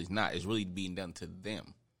 10, it really is not. It's really being done to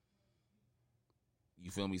them.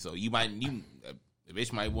 You feel me? So the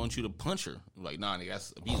bitch might want you to punch her. Like, nah, nigga,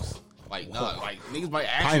 that's abuse. Like, nah, like, niggas might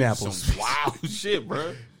ask you for some wild shit,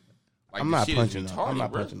 bro. Like, I'm not punching no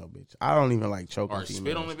bitch. I don't even like choking. Or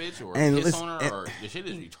spit on the bitch, or piss on her, or the shit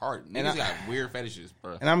is retarded. Niggas got weird fetishes,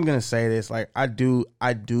 bro. And I'm gonna say this, like I do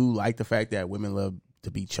like the fact that women love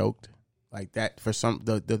to be choked. Like that for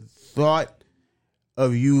the thought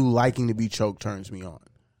of you liking to be choked turns me on.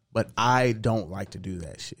 But I don't like to do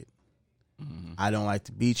that shit. Mm-hmm. I don't like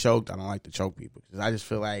to be choked. I don't like to choke people. Because I just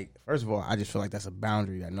feel like, first of all, that's a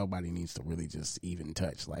boundary that nobody needs to really just even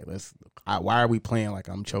touch. Like, why are we playing like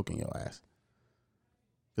I'm choking your ass?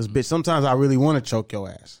 Because, bitch, sometimes I really want to choke your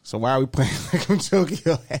ass. So why are we playing like I'm choking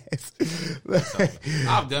your ass?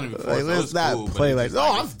 I've done it before. Like, let's not play like,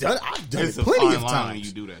 I've done it plenty of times. When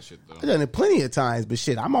you do that shit, though. I've done it plenty of times. But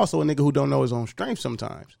shit, I'm also a nigga who don't know his own strength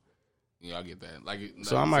sometimes. Yeah, I get that.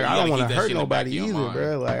 So I'm like, I don't want to hurt nobody either,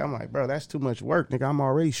 bro. Like, I'm like, bro, that's too much work, nigga. I'm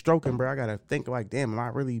already stroking, bro. I gotta think like, damn, am I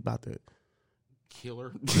really about to kill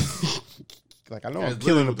her? Like, I know I'm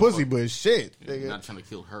killing the pussy, but shit, nigga. Not trying to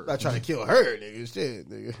kill her. Not trying to kill her, nigga. Shit,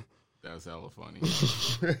 nigga. That's hella funny.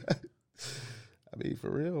 I mean,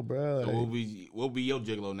 for real, bro. So what will be your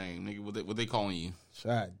gigolo name, nigga? What they calling you?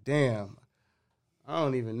 God damn, I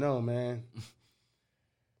don't even know, man.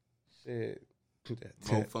 Shit.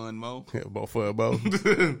 Mo Fun Mo? Yeah, Mo Fun Mo.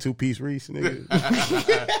 2-piece Reece, nigga.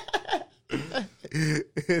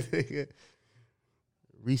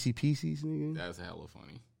 Reese Pieces, nigga. That's hella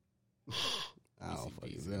funny. I don't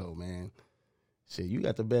fucking know, man. Shit, you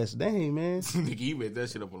got the best name, man. Nigga, you made that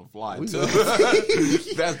shit up on the fly, too.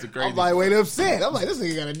 That's the crazy. I'm like, wait, upset. I'm like, this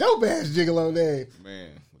nigga got a dope ass gigolo name. Man,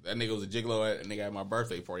 that nigga was a gigolo at my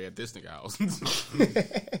birthday party at this nigga house.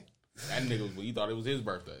 That nigga was, you thought it was his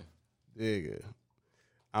birthday. Nigga.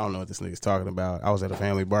 I don't know what this nigga's talking about. I was at a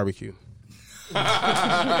family barbecue.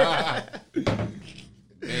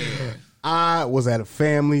 I was at a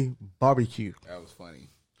family barbecue. That was funny.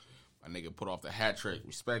 My nigga put off the hat trick.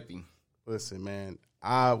 Respecting. Listen, man.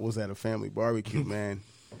 I was at a family barbecue, man.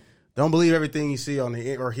 Don't believe everything you see on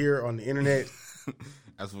the or hear on the internet.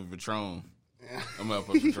 That's for Patron. I'm up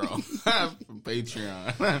for Patron. From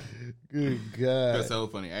Patreon. Good God. That's so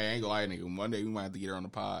funny. Hey, I ain't gonna lie, nigga. One day we might have to get her on the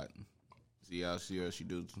pod. See how she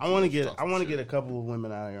do. I want to get a couple of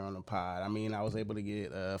women out here on the pod. I mean, I was able to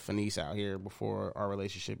get Fanice out here before our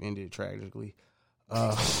relationship ended tragically.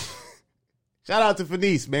 Shout out to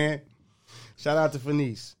Fanice, man. Shout out to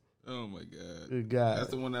Fanice. Oh my God. Good God.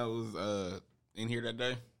 That's the one that was in here that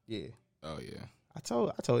day? Yeah. Oh yeah. I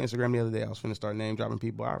told Instagram the other day I was finna start name dropping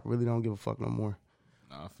people. I really don't give a fuck no more.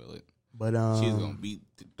 Nah, I feel it. But she's gonna beat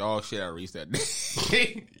the dog shit out of Reece that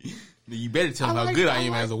day. You better tell him how good I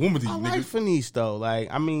am as a woman to you, nigga. I like Fanice though. Like,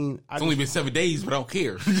 I mean, it's only been 7 days, but I don't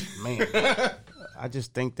care. Man, I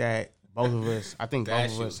just think that both of us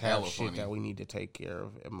have shit funny. that we need to take care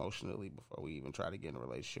of emotionally before we even try to get in a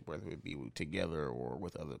relationship, whether it be together or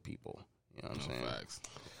with other people. You know what I'm saying? Facts.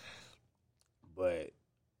 But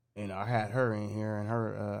I had her in here, and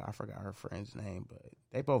her I forgot her friend's name, but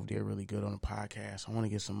they both did really good on the podcast. I want to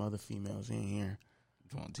get some other females in here.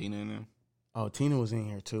 You want Tina in there? Oh, Tina was in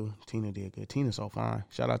here too. Tina did good. Tina's so fine.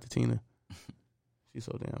 Shout out to Tina. She's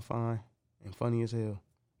so damn fine and funny as hell.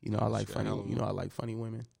 You know I like funny. You know I like funny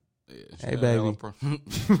women. Yeah, hey baby.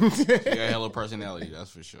 She got hella personality.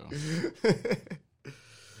 That's for sure.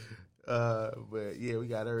 But yeah, we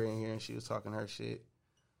got her in here, and she was talking her shit.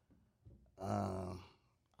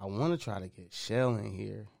 I want to try to get Shell in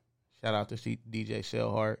here. Shout out to DJ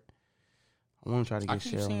Shell Hart. I want to try to get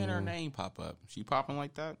Shell in here. I keep seeing her name pop up. She popping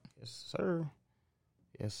like that? Yes, sir.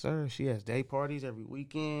 Yes, sir. She has day parties every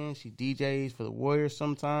weekend. She DJs for the Warriors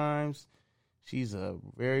sometimes. She's a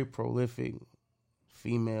very prolific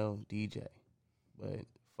female DJ. But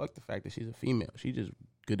fuck the fact that she's a female. She just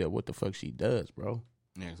good at what the fuck she does, bro.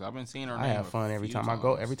 Yeah, because I've been seeing her. I have fun every time I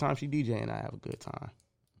go. Every time she DJing, I have a good time.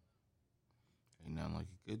 Ain't nothing like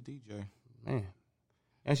a good DJ. Man.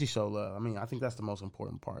 And she show love. I mean, I think that's the most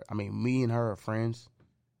important part. I mean, me and her are friends.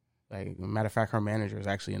 Like, matter of fact, her manager is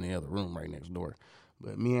actually in the other room right next door.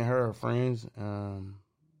 But me and her are friends.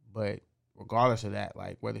 But regardless of that,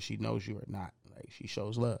 like, whether she knows you or not, like, she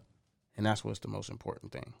shows love. And that's what's the most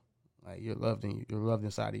important thing. Like, you're loved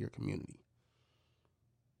inside of your community.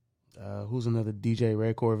 Who's another DJ?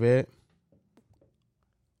 Red Corvette.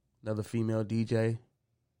 Another female DJ.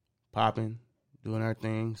 Popping. Doing her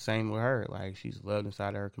thing. Same with her. Like, she's loved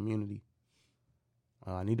inside of her community.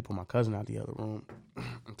 I need to put my cousin out the other room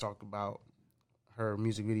and talk about her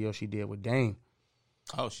music video she did with Dame.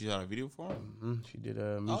 Oh, she got a video for him? Mm-hmm. She did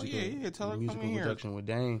a musical, tell her musical come in production with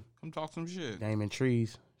Dame. Come talk some shit. Dame and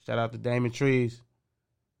Trees. Shout out to Dame and Trees.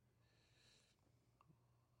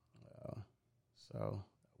 So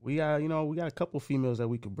we got a couple females that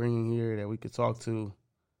we could bring in here that we could talk to.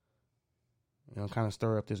 Kind of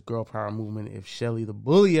stir up this girl power movement if Shelly the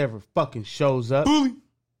Bully ever fucking shows up. Bully!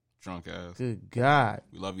 Drunk ass. Good God.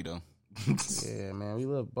 We love you, though. Yeah, man. We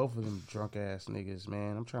love both of them drunk ass niggas,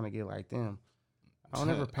 man. I'm trying to get like them. I don't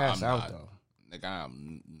ever pass out, though. Nigga,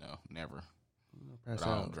 no, never. Pass but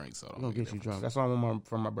out. I don't drink, so I don't I'm going to get you drunk. That's all I want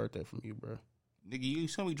for my birthday from you, bro. Nigga, you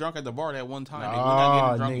saw me drunk at the bar that one time. Oh, we're not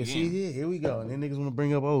getting drunk nigga, again. see, here we go. And then niggas want to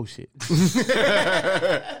bring up old shit. This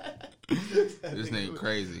nigga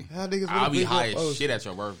crazy. Niggas I'll be high as shit at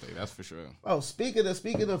your birthday. That's for sure. Oh, speaking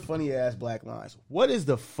of funny ass black lines, what is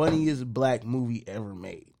the funniest black movie ever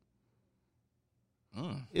made?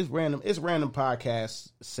 It's random podcast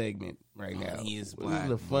segment right now. What is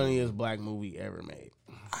the funniest black movie ever made?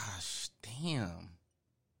 Gosh, damn.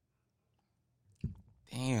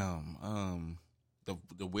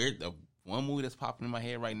 The one movie that's popping in my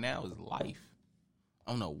head right now is Life.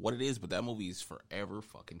 I don't know what it is, but that movie is forever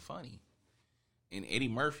fucking funny. And Eddie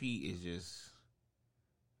Murphy is just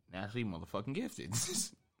naturally motherfucking gifted.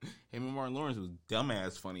 Him and Martin Lawrence was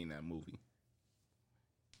dumbass funny in that movie.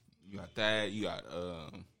 You got that. You got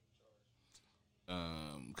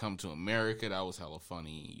Come to America. That was hella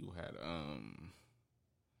funny. You had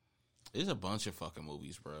there's a bunch of fucking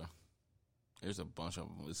movies, bro. There's a bunch of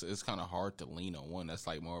them. It's kind of hard to lean on one. That's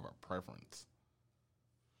like more of a preference.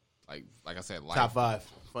 Like I said, Life. Top 5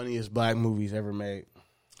 funniest black movies ever made.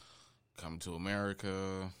 Come to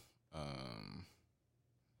America.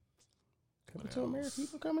 Coming to America.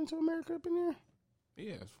 People coming to America up in there.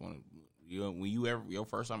 Yeah, it's one. When you ever your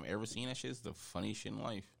first time ever seeing that shit is the funniest shit in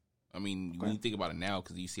life. I mean, when you think about it now,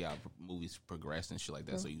 because you see how movies progress and shit like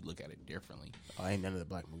that, so you look at it differently. Oh, ain't none of the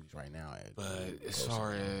black movies right now. But as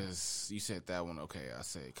far as you said that one, okay, I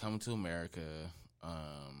said Coming to America.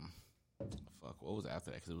 What was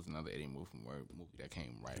after that? Because it was another Eddie Murphy movie that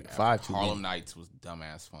came right after. Harlem Nights was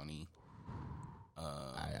dumbass funny.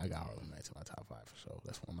 I got Harlem Nights in my top 5 for sure.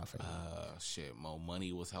 That's one of my favorites. Mo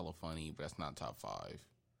Money was hella funny, but that's not top 5.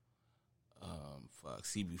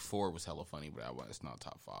 CB4 was hella funny, but that's not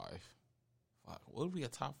top 5. What would be a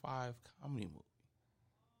top 5 comedy movie?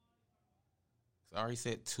 I already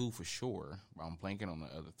said 2 for sure, but I'm blanking on the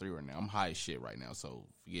other 3 right now. I'm high as shit right now, so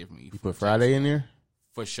forgive me. You put Friday in there?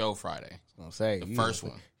 For sure, Friday. I was gonna say the first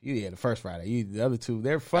one. Yeah, the first Friday. The other 2,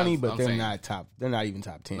 they're funny, but they're not top. They're not even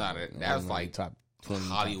top 10. Nah, that was like top 20,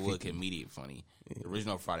 Hollywood comedian funny. Yeah. The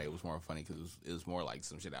original Friday was more funny because it was more like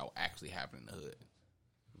some shit that would actually happen in the hood,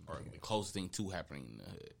 or the closest thing to happening in the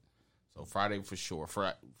hood. So Friday for sure.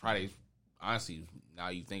 Friday, honestly, now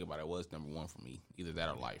you think about it, was number 1 for me. Either that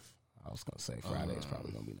or Life. I was gonna say Friday is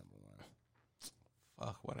probably gonna be number 1.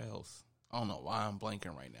 Fuck, what else? I don't know why I'm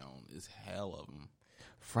blanking right now. It's hell of them.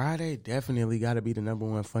 Friday definitely got to be the number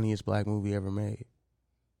 1 funniest black movie ever made.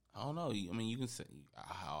 I don't know. I mean, you can say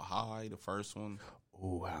How High, the first one.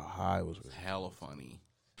 Oh, How High was really hella funny.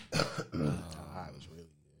 How High was really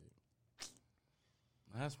good.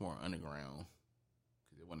 That's more underground.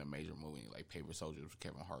 It wasn't a major movie like Paper Soldiers with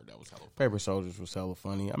Kevin Hart. That was hella funny. Paper Soldiers was hella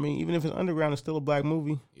funny. I mean, even if it's underground, it's still a black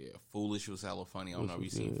movie. Yeah, Foolish was hella funny. I don't know if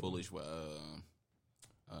you've seen Foolish with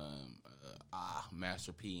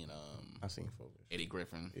Master P and I seen Foolish. Eddie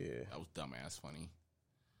Griffin. Yeah, that was dumbass funny.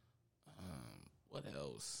 What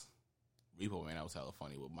else? Repo Man, that was hella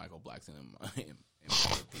funny with Michael Blackson and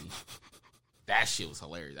Michael P. That shit was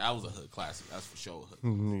hilarious. That was a hood classic. That's for sure.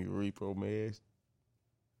 Repo Man.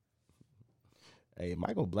 Hey,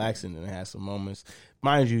 Michael Blackson has some moments.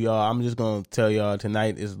 Mind you, y'all, I'm just going to tell y'all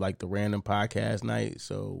tonight is like the random podcast night,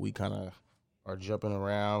 so we kind of are jumping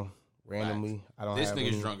around randomly. This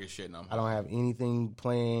nigga's drunk as shit and I don't have anything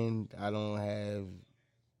planned. I don't have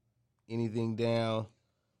anything down.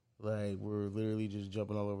 Like, we're literally just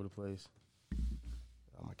jumping all over the place.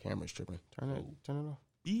 Oh, my camera's tripping. Turn it off.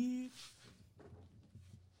 Bitch.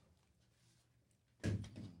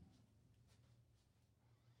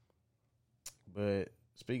 But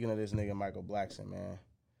speaking of this nigga Michael Blackson, man.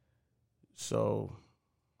 So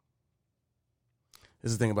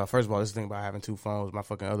this is the thing about, first of all, this is the thing about having 2 phones. My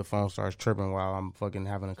fucking other phone starts tripping while I'm fucking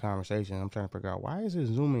having a conversation. I'm trying to figure out, why is it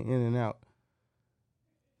zooming in and out?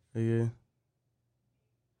 Yeah.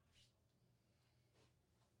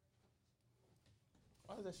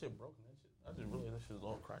 Why is that shit broken? I just realized that shit's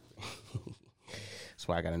all cracked. That's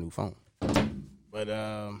why I got a new phone. But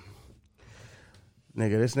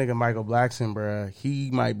this nigga Michael Blackson, bruh,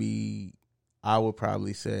 he might be, I would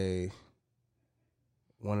probably say,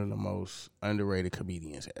 one of the most underrated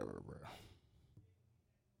comedians ever, bro.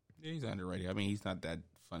 Yeah, he's underrated. I mean, he's not that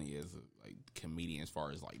funny as a comedian as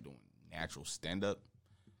far as like doing natural stand up.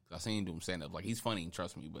 I've seen him doing stand up. Like, he's funny,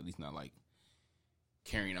 trust me, but he's not like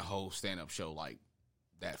carrying a whole stand up show like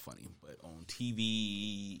that funny. But on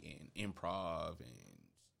TV and improv and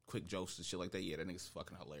quick jokes and shit like that, yeah, that nigga's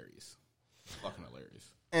fucking hilarious. Fucking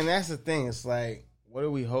hilarious. And that's the thing. It's like, what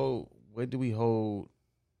do we hold? What do we hold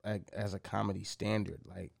like as a comedy standard?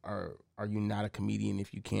 Like, are you not a comedian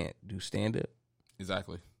if you can't do stand up?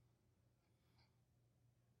 Exactly.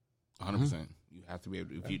 100%. You have to be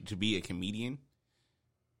able to be a comedian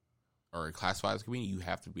or classified as a comedian. You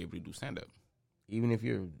have to be able to do stand up, even if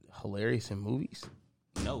you're hilarious in movies.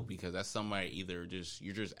 No, because that's somebody you're just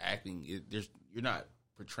acting. You're not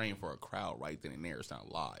portraying for a crowd right then and there. It's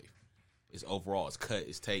not live. It's overall. It's cut.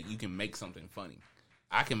 It's take. You can make something funny.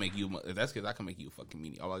 I can make you. If that's because I can make you a fucking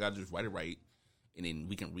comedian. All I gotta do is write it right, and then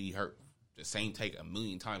we can rehearse the same take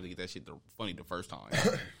 1,000,000 times to get that shit funny the first time,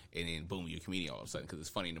 and then boom, you're a comedian all of a sudden because it's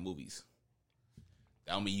funny in the movies.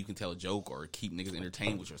 That don't mean you can tell a joke or keep niggas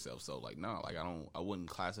entertained with yourself. So like, no, like I wouldn't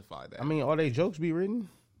classify that. I mean, all they jokes be written.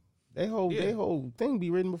 They whole thing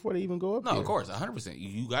be written before they even go up. No, of course, 100%.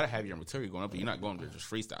 You got to have your material going up, but you're not going there just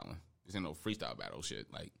freestyling. There's no freestyle battle shit.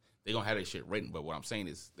 Like, they gonna have that shit written, but what I'm saying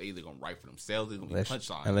is they either gonna write for themselves, they're gonna be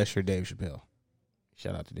punchline. Unless you're Dave Chappelle.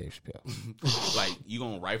 Shout out to Dave Chappelle. Like, you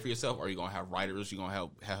gonna write for yourself, or you gonna have writers? You gonna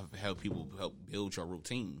help people help build your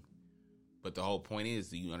routine. But the whole point is,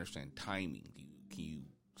 do you understand timing? Can you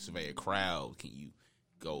survey a crowd? Can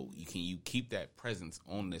you keep that presence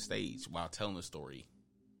on the stage while telling the story?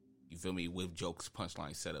 You feel me? With jokes,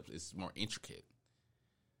 punchline setups, it's more intricate.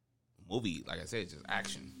 Movie, like I said, it's just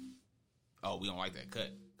action. Oh, we don't like that cut.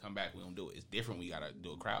 Come back, we don't do it. It's different. We gotta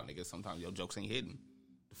do a crowd, nigga. Sometimes your jokes ain't hidden.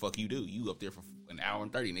 The fuck you do? You up there for an hour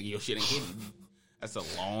and 30, nigga. Your shit ain't hitting. That's a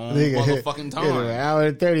long motherfucking time. An hour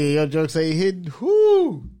and 30. Your jokes ain't hitting.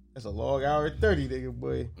 Whoo! That's a long hour and 30, nigga,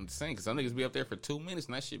 boy. I'm just saying, because some niggas be up there for 2 minutes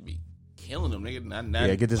and that shit be killing them, nigga.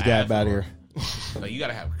 Yeah, get this guy out of here. Like, you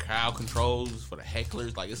gotta have crowd controls for the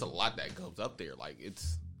hecklers. Like, it's a lot that goes up there. Like,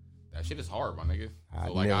 that shit is hard, my nigga.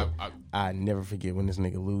 So, I never forget when this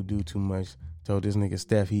nigga Lou do too much. Told this nigga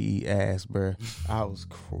Steph he eat ass, bruh. I was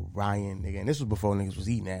crying, nigga. And this was before niggas was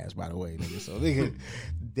eating ass, by the way, nigga. So, nigga,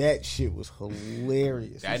 that shit was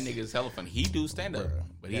hilarious. That nigga's hella fun. He do stand up,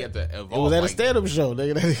 but he had to evolve. It was at a stand up show,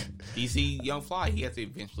 nigga. DC Young Fly, he had to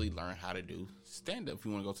eventually learn how to do stand up. If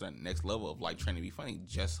you want to go to that next level of like trying to be funny,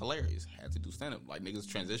 just hilarious. Had to do stand up. Like niggas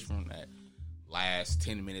transition from that last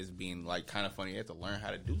 10 minutes being like kind of funny. They had to learn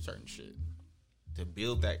how to do certain shit to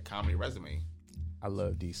build that comedy resume. I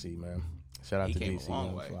love DC, man. Shout out he to came DC a long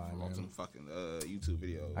Young way Fly, from man. some fucking YouTube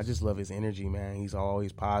videos. I just love his energy, man. He's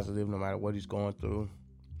always positive no matter what he's going through.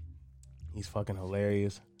 He's fucking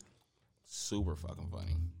hilarious. Super fucking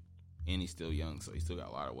funny. And he's still young, so he still got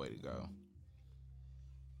a lot of way to go.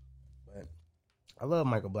 But I love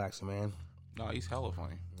Michael Blackson, man. No, he's hella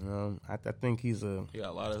funny. You know, I think He got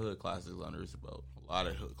a lot of hood classics under his belt. A lot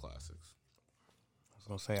of hood classics. I was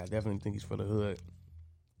gonna say, I definitely think he's for the hood.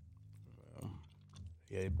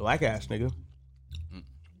 Yeah, black ass nigga.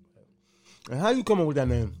 And how you come up with that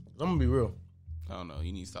name? I'm gonna be real. I don't know.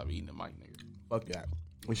 You need to stop eating the mic, nigga. Fuck that.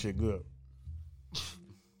 This shit good.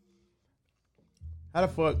 How the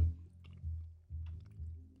fuck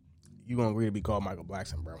you gonna agree to be called Michael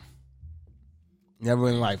Blackson, bro? Never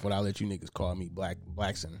in life would I let you niggas call me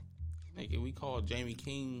Blackson. Nigga, we call Jamie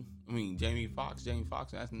Foxx.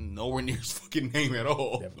 That's nowhere near his fucking name at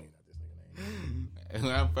all. Definitely not this nigga name. And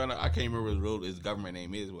when I found out, I can't remember his government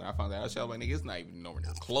name is. When I found out, I was like, nigga, it's not even nowhere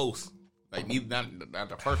near close. Like, not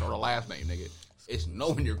the first or the last name, nigga. It's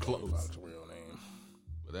nowhere near close. Fox's real name.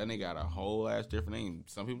 But that nigga got a whole ass different name.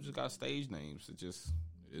 Some people just got stage names. It is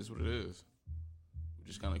what it is. Which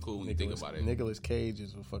is kind of cool when you think about it. Nicolas Cage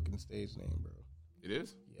is a fucking stage name, bro. It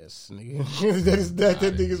is? Yes, nigga. that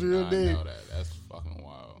nigga's real name. I know that. That's fucking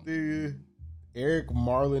wild. Nigga. Eric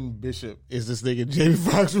Marlon Bishop is this nigga Jamie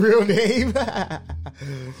Foxx's real name.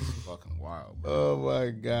 Fucking wild, bro. Oh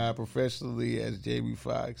my god, professionally as Jamie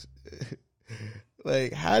Foxx.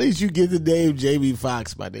 Like, how did you get the name Jamie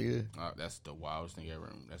Foxx, my nigga? That's the wildest thing ever.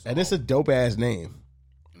 And it's a dope ass name.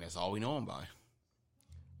 And that's all we know him by.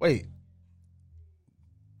 Wait,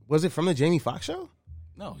 was it from the Jamie Foxx show?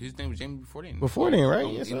 No, his name was Jamie before then. Before then, right?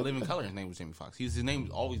 Yes, in Living Color, his name was Jamie Foxx. His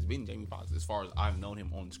name's always been Jamie Foxx as far as I've known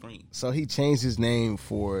him on screen. So he changed his name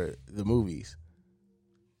for the movies.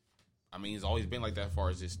 I mean, it's always been like that as far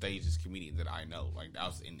as his stage as comedian that I know. Like, that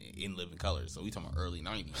was in Living Color. So we talking about early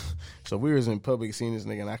 90s. So we was in public seeing this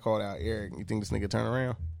nigga and I called out Eric. You think this nigga turn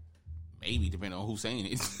around? Maybe, depending on who's saying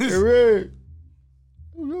it. Eric!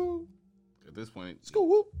 Hello. At this point, let's go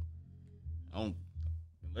whoop. I don't...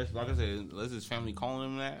 Like I said, unless his family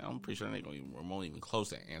calling him that, I'm pretty sure they don't even remotely even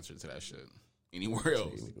close to answer to that shit anywhere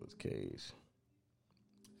else. Nicolas Cage.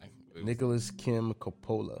 Nicholas Kim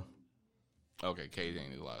Coppola. Okay, Cage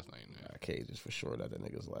ain't his last name. Nah, Cage is for sure not that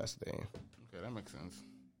nigga's last name. Okay, that makes sense.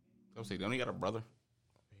 I was say, don't he got a brother?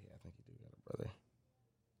 Yeah, I think he do got a brother.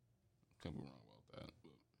 Could be wrong about that.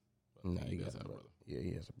 But No, he got a brother. Yeah,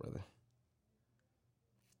 he has a brother.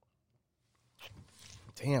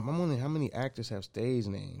 Damn, I'm wondering how many actors have stage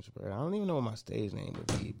names, bro. I don't even know what my stage name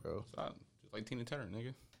would be, bro. Just like Tina Turner,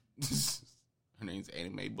 nigga. Her name's Annie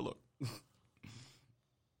Mae Bullock. There's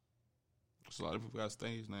a lot of people got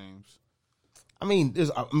stage names. I mean,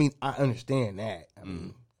 I understand that. I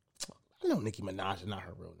mean, I know Nicki Minaj is not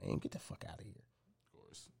her real name. Get the fuck out of here. Of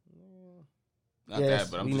course. Not yes,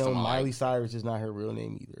 that, but I'm we just know talking Miley like, Cyrus is not her real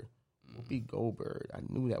name either. Whoopi Goldberg. I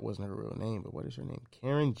knew that wasn't her real name, but what is her name?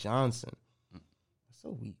 Karen Johnson. That's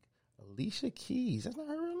so weak. Alicia Keys. That's not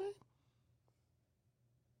her real name.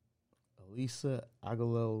 Elisa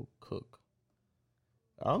Agalo Cook.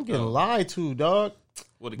 I'm getting lied to, dog.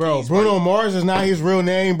 Well, bro, Bruno Mars is not his real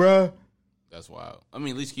name, bro. That's wild. I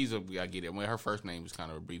mean, Alicia Keys, I get it. Well, her first name was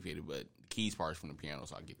kind of abbreviated, but the Keys part's from the piano,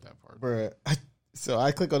 so I get that part. Bro, so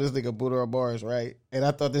I click on this nigga Bruno Mars, right? And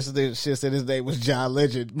I thought this shit said his name was John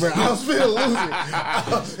Legend. Bro, I was finna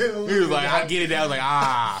lose it. He was like, I get it. I was like,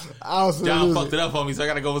 I was John fucked it up on me, so I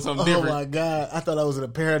got to go with something different. Oh my God. I thought I was in a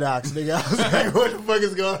paradox, nigga. I was like, what the fuck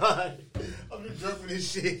is going on? I'm just drunk for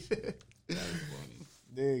this shit. That was funny.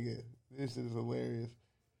 Nigga, this shit is hilarious.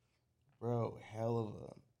 Bro, hell of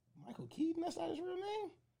a... Michael Keaton, that's not his real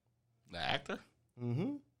name? The actor?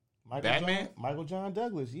 Mm-hmm. Batman? Michael John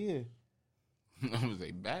Douglas, yeah. I was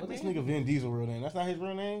like, Batman? What's this nigga Vin Diesel real name? That's not his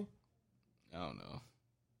real name? I don't know.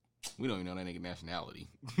 We don't even know that nigga nationality.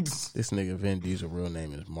 This nigga Vin Diesel real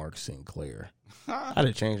name is Mark Sinclair. I'd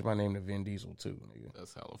have changed my name to Vin Diesel too, nigga.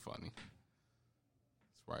 That's hella funny.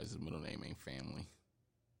 Surprised his middle name ain't family.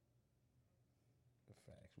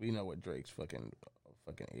 Facts. We know what Drake's fucking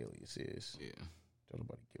alias is. Yeah. Don't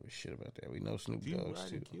nobody give a shit about that. We know Snoop You Dogg's right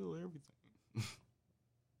too. to kill everything.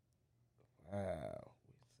 Wow.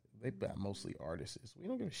 They got mostly artists. We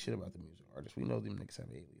don't give a shit about the music artists. We know them niggas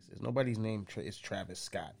have aliases. Nobody's name is Travis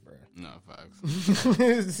Scott, bro. No, facts.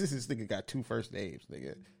 This nigga got 2 first names,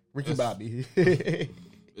 nigga. Ricky Bobby.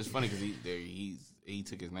 It's funny because he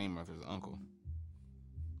took his name after his uncle.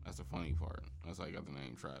 That's the funny part. That's how he got the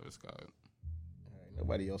name Travis Scott. All right,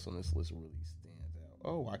 nobody else on this list really stands out.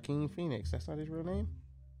 Oh, Joaquin Phoenix. That's not his real name?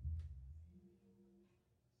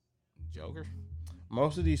 Joker?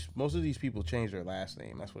 Most of these people change their last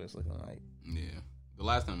name. That's what it's looking like. Yeah. The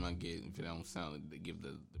last time I get, if it don't sound, to give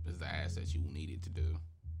the pizzazz that you need it to do.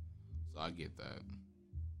 So I get that.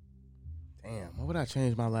 Damn, what would I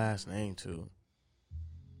change my last name to?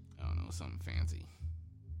 I don't know, something fancy.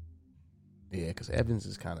 Yeah, because Evans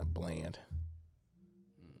is kind of bland.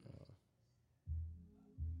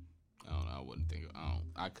 I don't know.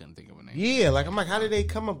 I couldn't think of a name. Yeah, like I'm like, how did they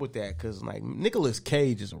come up with that? Because like Nicolas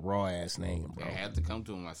Cage is a raw ass name, bro. They had to come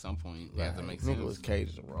to him at some point. They had to make sense. Nicolas Cage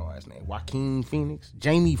is a raw ass name. Joaquin Phoenix,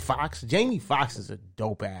 Jamie Foxx. Jamie Foxx is a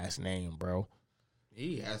dope ass name, bro.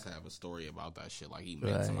 He has to have a story about that shit. Like he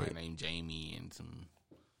met somebody named Jamie and some.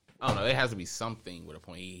 I don't know. It has to be something with a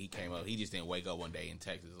point. He came up. He just didn't wake up one day in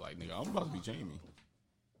Texas like, nigga, I'm about to be Jamie.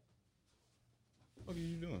 What are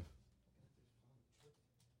you doing?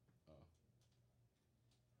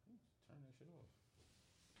 Turn that shit off.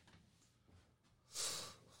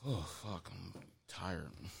 Oh fuck! I'm tired.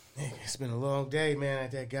 It's been a long day, man,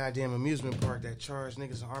 at that goddamn amusement park that charged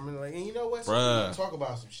niggas an arm and leg. And you know what? So let's talk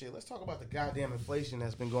about some shit. Let's talk about the goddamn inflation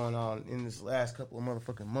that's been going on in this last couple of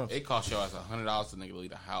motherfucking months. It cost your ass $100 to nigga leave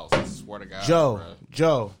the house. I swear to God,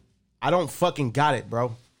 Joe, I don't fucking got it,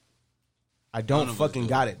 bro. I don't fucking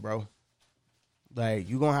got it, bro. Like,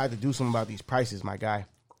 you gonna have to do something about these prices, my guy.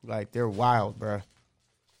 Like, they're wild, bro.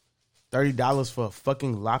 $30 for a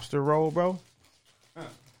fucking lobster roll, bro?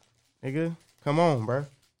 Nigga, come on, bro.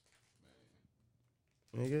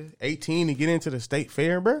 Nigga, 18 to get into the state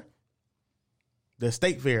fair, bro? The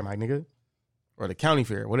state fair, my nigga. Or the county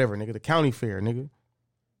fair, whatever, nigga. The county fair, nigga.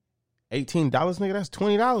 $18, nigga, that's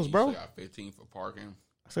 $20, bro. You got 15 for parking.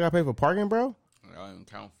 I still gotta pay for parking, bro? I don't even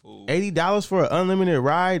count food. $80 for an unlimited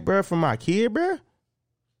ride, bro, for my kid, bro?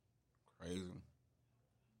 Crazy.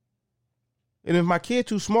 And if my kid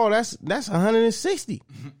too small, that's $160.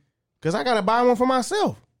 Because I gotta buy one for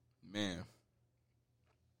myself. Man.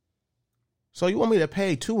 So you want me to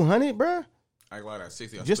pay $200, bro? I got that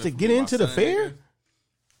 60 just to get into the fair? Nigga.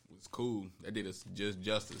 It's cool. That did us just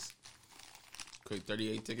justice. Quick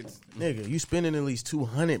 38 tickets. Nigga, you spending at least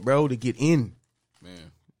 $200, bro, to get in.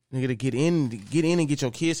 Man. Nigga, to get in and get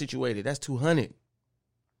your kid situated. That's $200.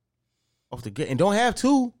 Off the get, and don't have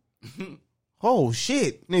two. Oh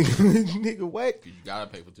shit, nigga, what? You gotta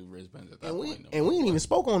pay for 2 wristbands at that And point. we ain't even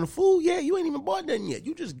spoke on the food yet. You ain't even bought nothing yet.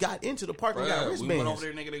 You just got into the park and got We wristbands. went over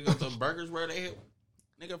there, nigga, to go to burgers where they hit.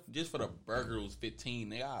 Nigga, just for the burger was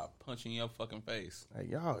 15. Nigga, I'll punch in your fucking face.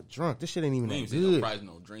 Like, y'all drunk. This shit ain't even You that ain't see no good. price,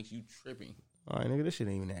 no drinks. You tripping. All right, nigga, this shit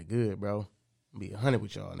ain't even that good, bro. I'll be 100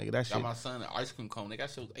 with y'all, nigga. That shit. Got my son an ice cream cone. Nigga,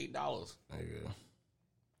 that shit was $8. Nigga.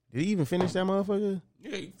 Did he even finish that motherfucker?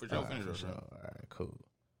 Yeah, he for sure finished For that sure. shit. All right, cool.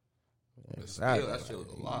 But still, that shit was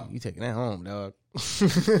a lot. You taking that home, dog?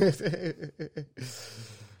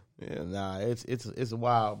 Yeah, nah, it's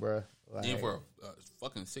wild, bro. Like, Then for a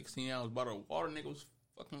fucking 16-ounce bottle of water, nigga, was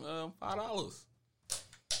fucking $5.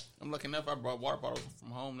 I'm lucky enough I brought water bottles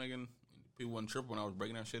from home, nigga. And people wasn't tripping when I was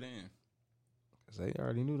breaking that shit in. Cause they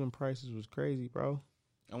already knew them prices was crazy, bro.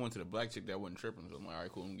 I went to the black chick that wasn't tripping, so I'm like, all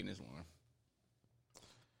right, cool, I'm getting this one.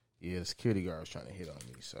 Yeah, the security guard was trying to hit on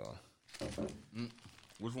me, so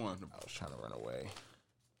Which one? I was trying to run away.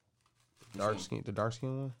 The dark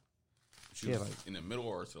skin one? She Yeah, was like- in the middle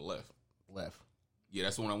or to the left? Left. Yeah,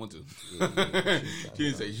 that's the one I went to. She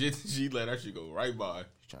didn't say shit. She let that shit go right by.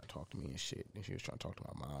 She trying to talk to me and shit. Then she was trying to talk to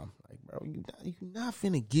my mom. Like, bro, you not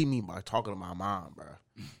finna get me by talking to my mom, bro.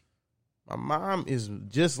 My mom is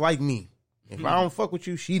just like me. If I don't fuck with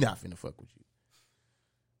you, she not finna fuck with you.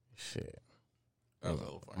 Shit. That was a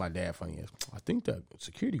little funny. My dad funny as, I think that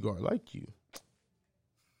security guard like you.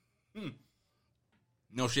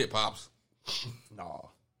 No shit, Pops. Nah.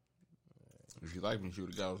 If you like me, she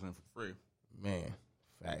would have got us in for free. Man,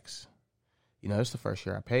 facts. You know, it's the first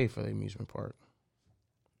year I paid for the amusement park.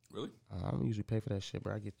 Really? I don't usually pay for that shit,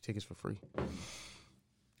 but I get tickets for free.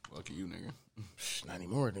 Fuck you, nigga. Not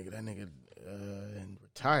anymore, nigga. That nigga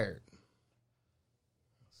retired.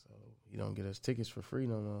 So he don't get us tickets for free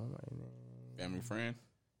no more. I'm like, man. Family friend?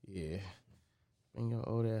 Yeah. Bring your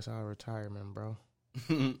old ass out of retirement, bro.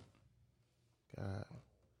 God.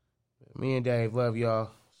 Me and Dave love y'all.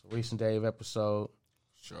 It's a Reece and Dave episode.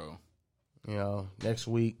 Sure. You know, next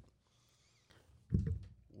week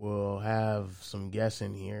we'll have some guests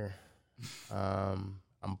in here.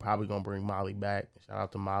 I'm probably gonna bring Molly back. Shout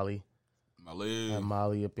out to Molly. Have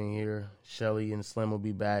Molly up in here. Shelly and Slim will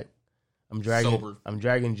be back. I'm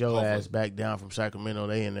dragging Joe ass back down from Sacramento.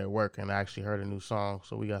 They in there working. I actually heard a new song,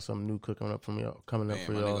 so we got something new coming up for y'all. Man, my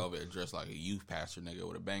nigga over there dressed like a youth pastor nigga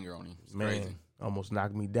with a banger on him. It's crazy. Almost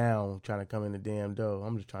knocked me down trying to come in the damn door.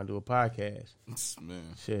 I'm just trying to do a podcast.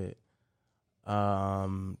 Man. Shit.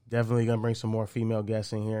 Definitely gonna bring some more female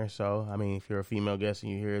guests in here. So, I mean, if you're a female guest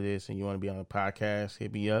and you hear this and you want to be on a podcast,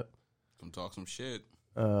 hit me up. Come talk some shit.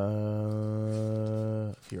 If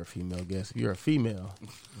you're a female guest, if you're a female,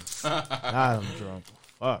 God, I'm drunk.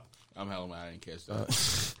 Fuck. I'm hella mad I didn't catch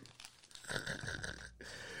that.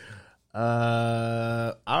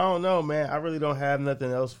 I don't know, man. I really don't have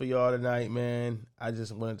nothing else for y'all tonight, man. I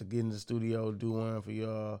just wanted to get in the studio, do one for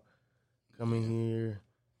y'all. Come in here.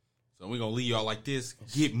 So we're going to leave y'all like this.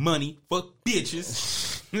 Get money. Fuck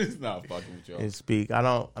bitches. It's not fucking with y'all. And speak.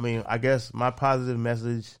 I guess my positive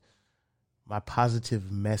message,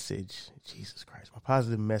 Jesus Christ, my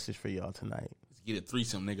positive message for y'all tonight. Let's get a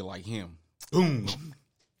threesome nigga like him. Boom.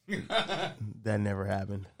 That never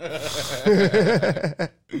happened.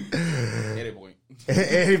 Edit point.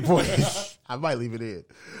 Edit point. I might leave it in.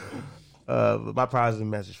 But my positive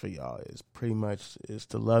message for y'all is pretty much is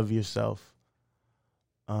to love yourself.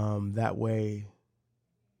 That way,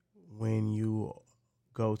 when you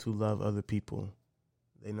go to love other people,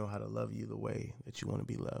 they know how to love you the way that you want to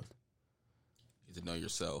be loved. Get to know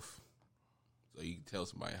yourself so you can tell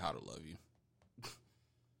somebody how to love you.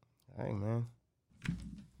 Hey, man.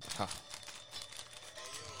 Palace,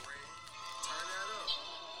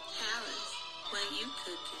 when you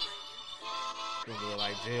cooking. Gonna do it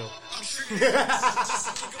like jail.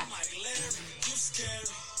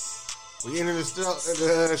 We enter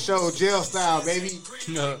the show jail style, baby.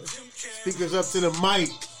 Speakers up to the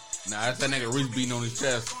mic. Nah, that's that nigga Reece beating on his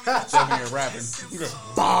chest. Stepping here rapping.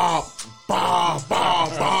 Bob, bob,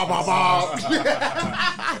 bob, bob, bob, bob.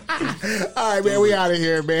 All right, man, we out of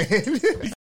here, man.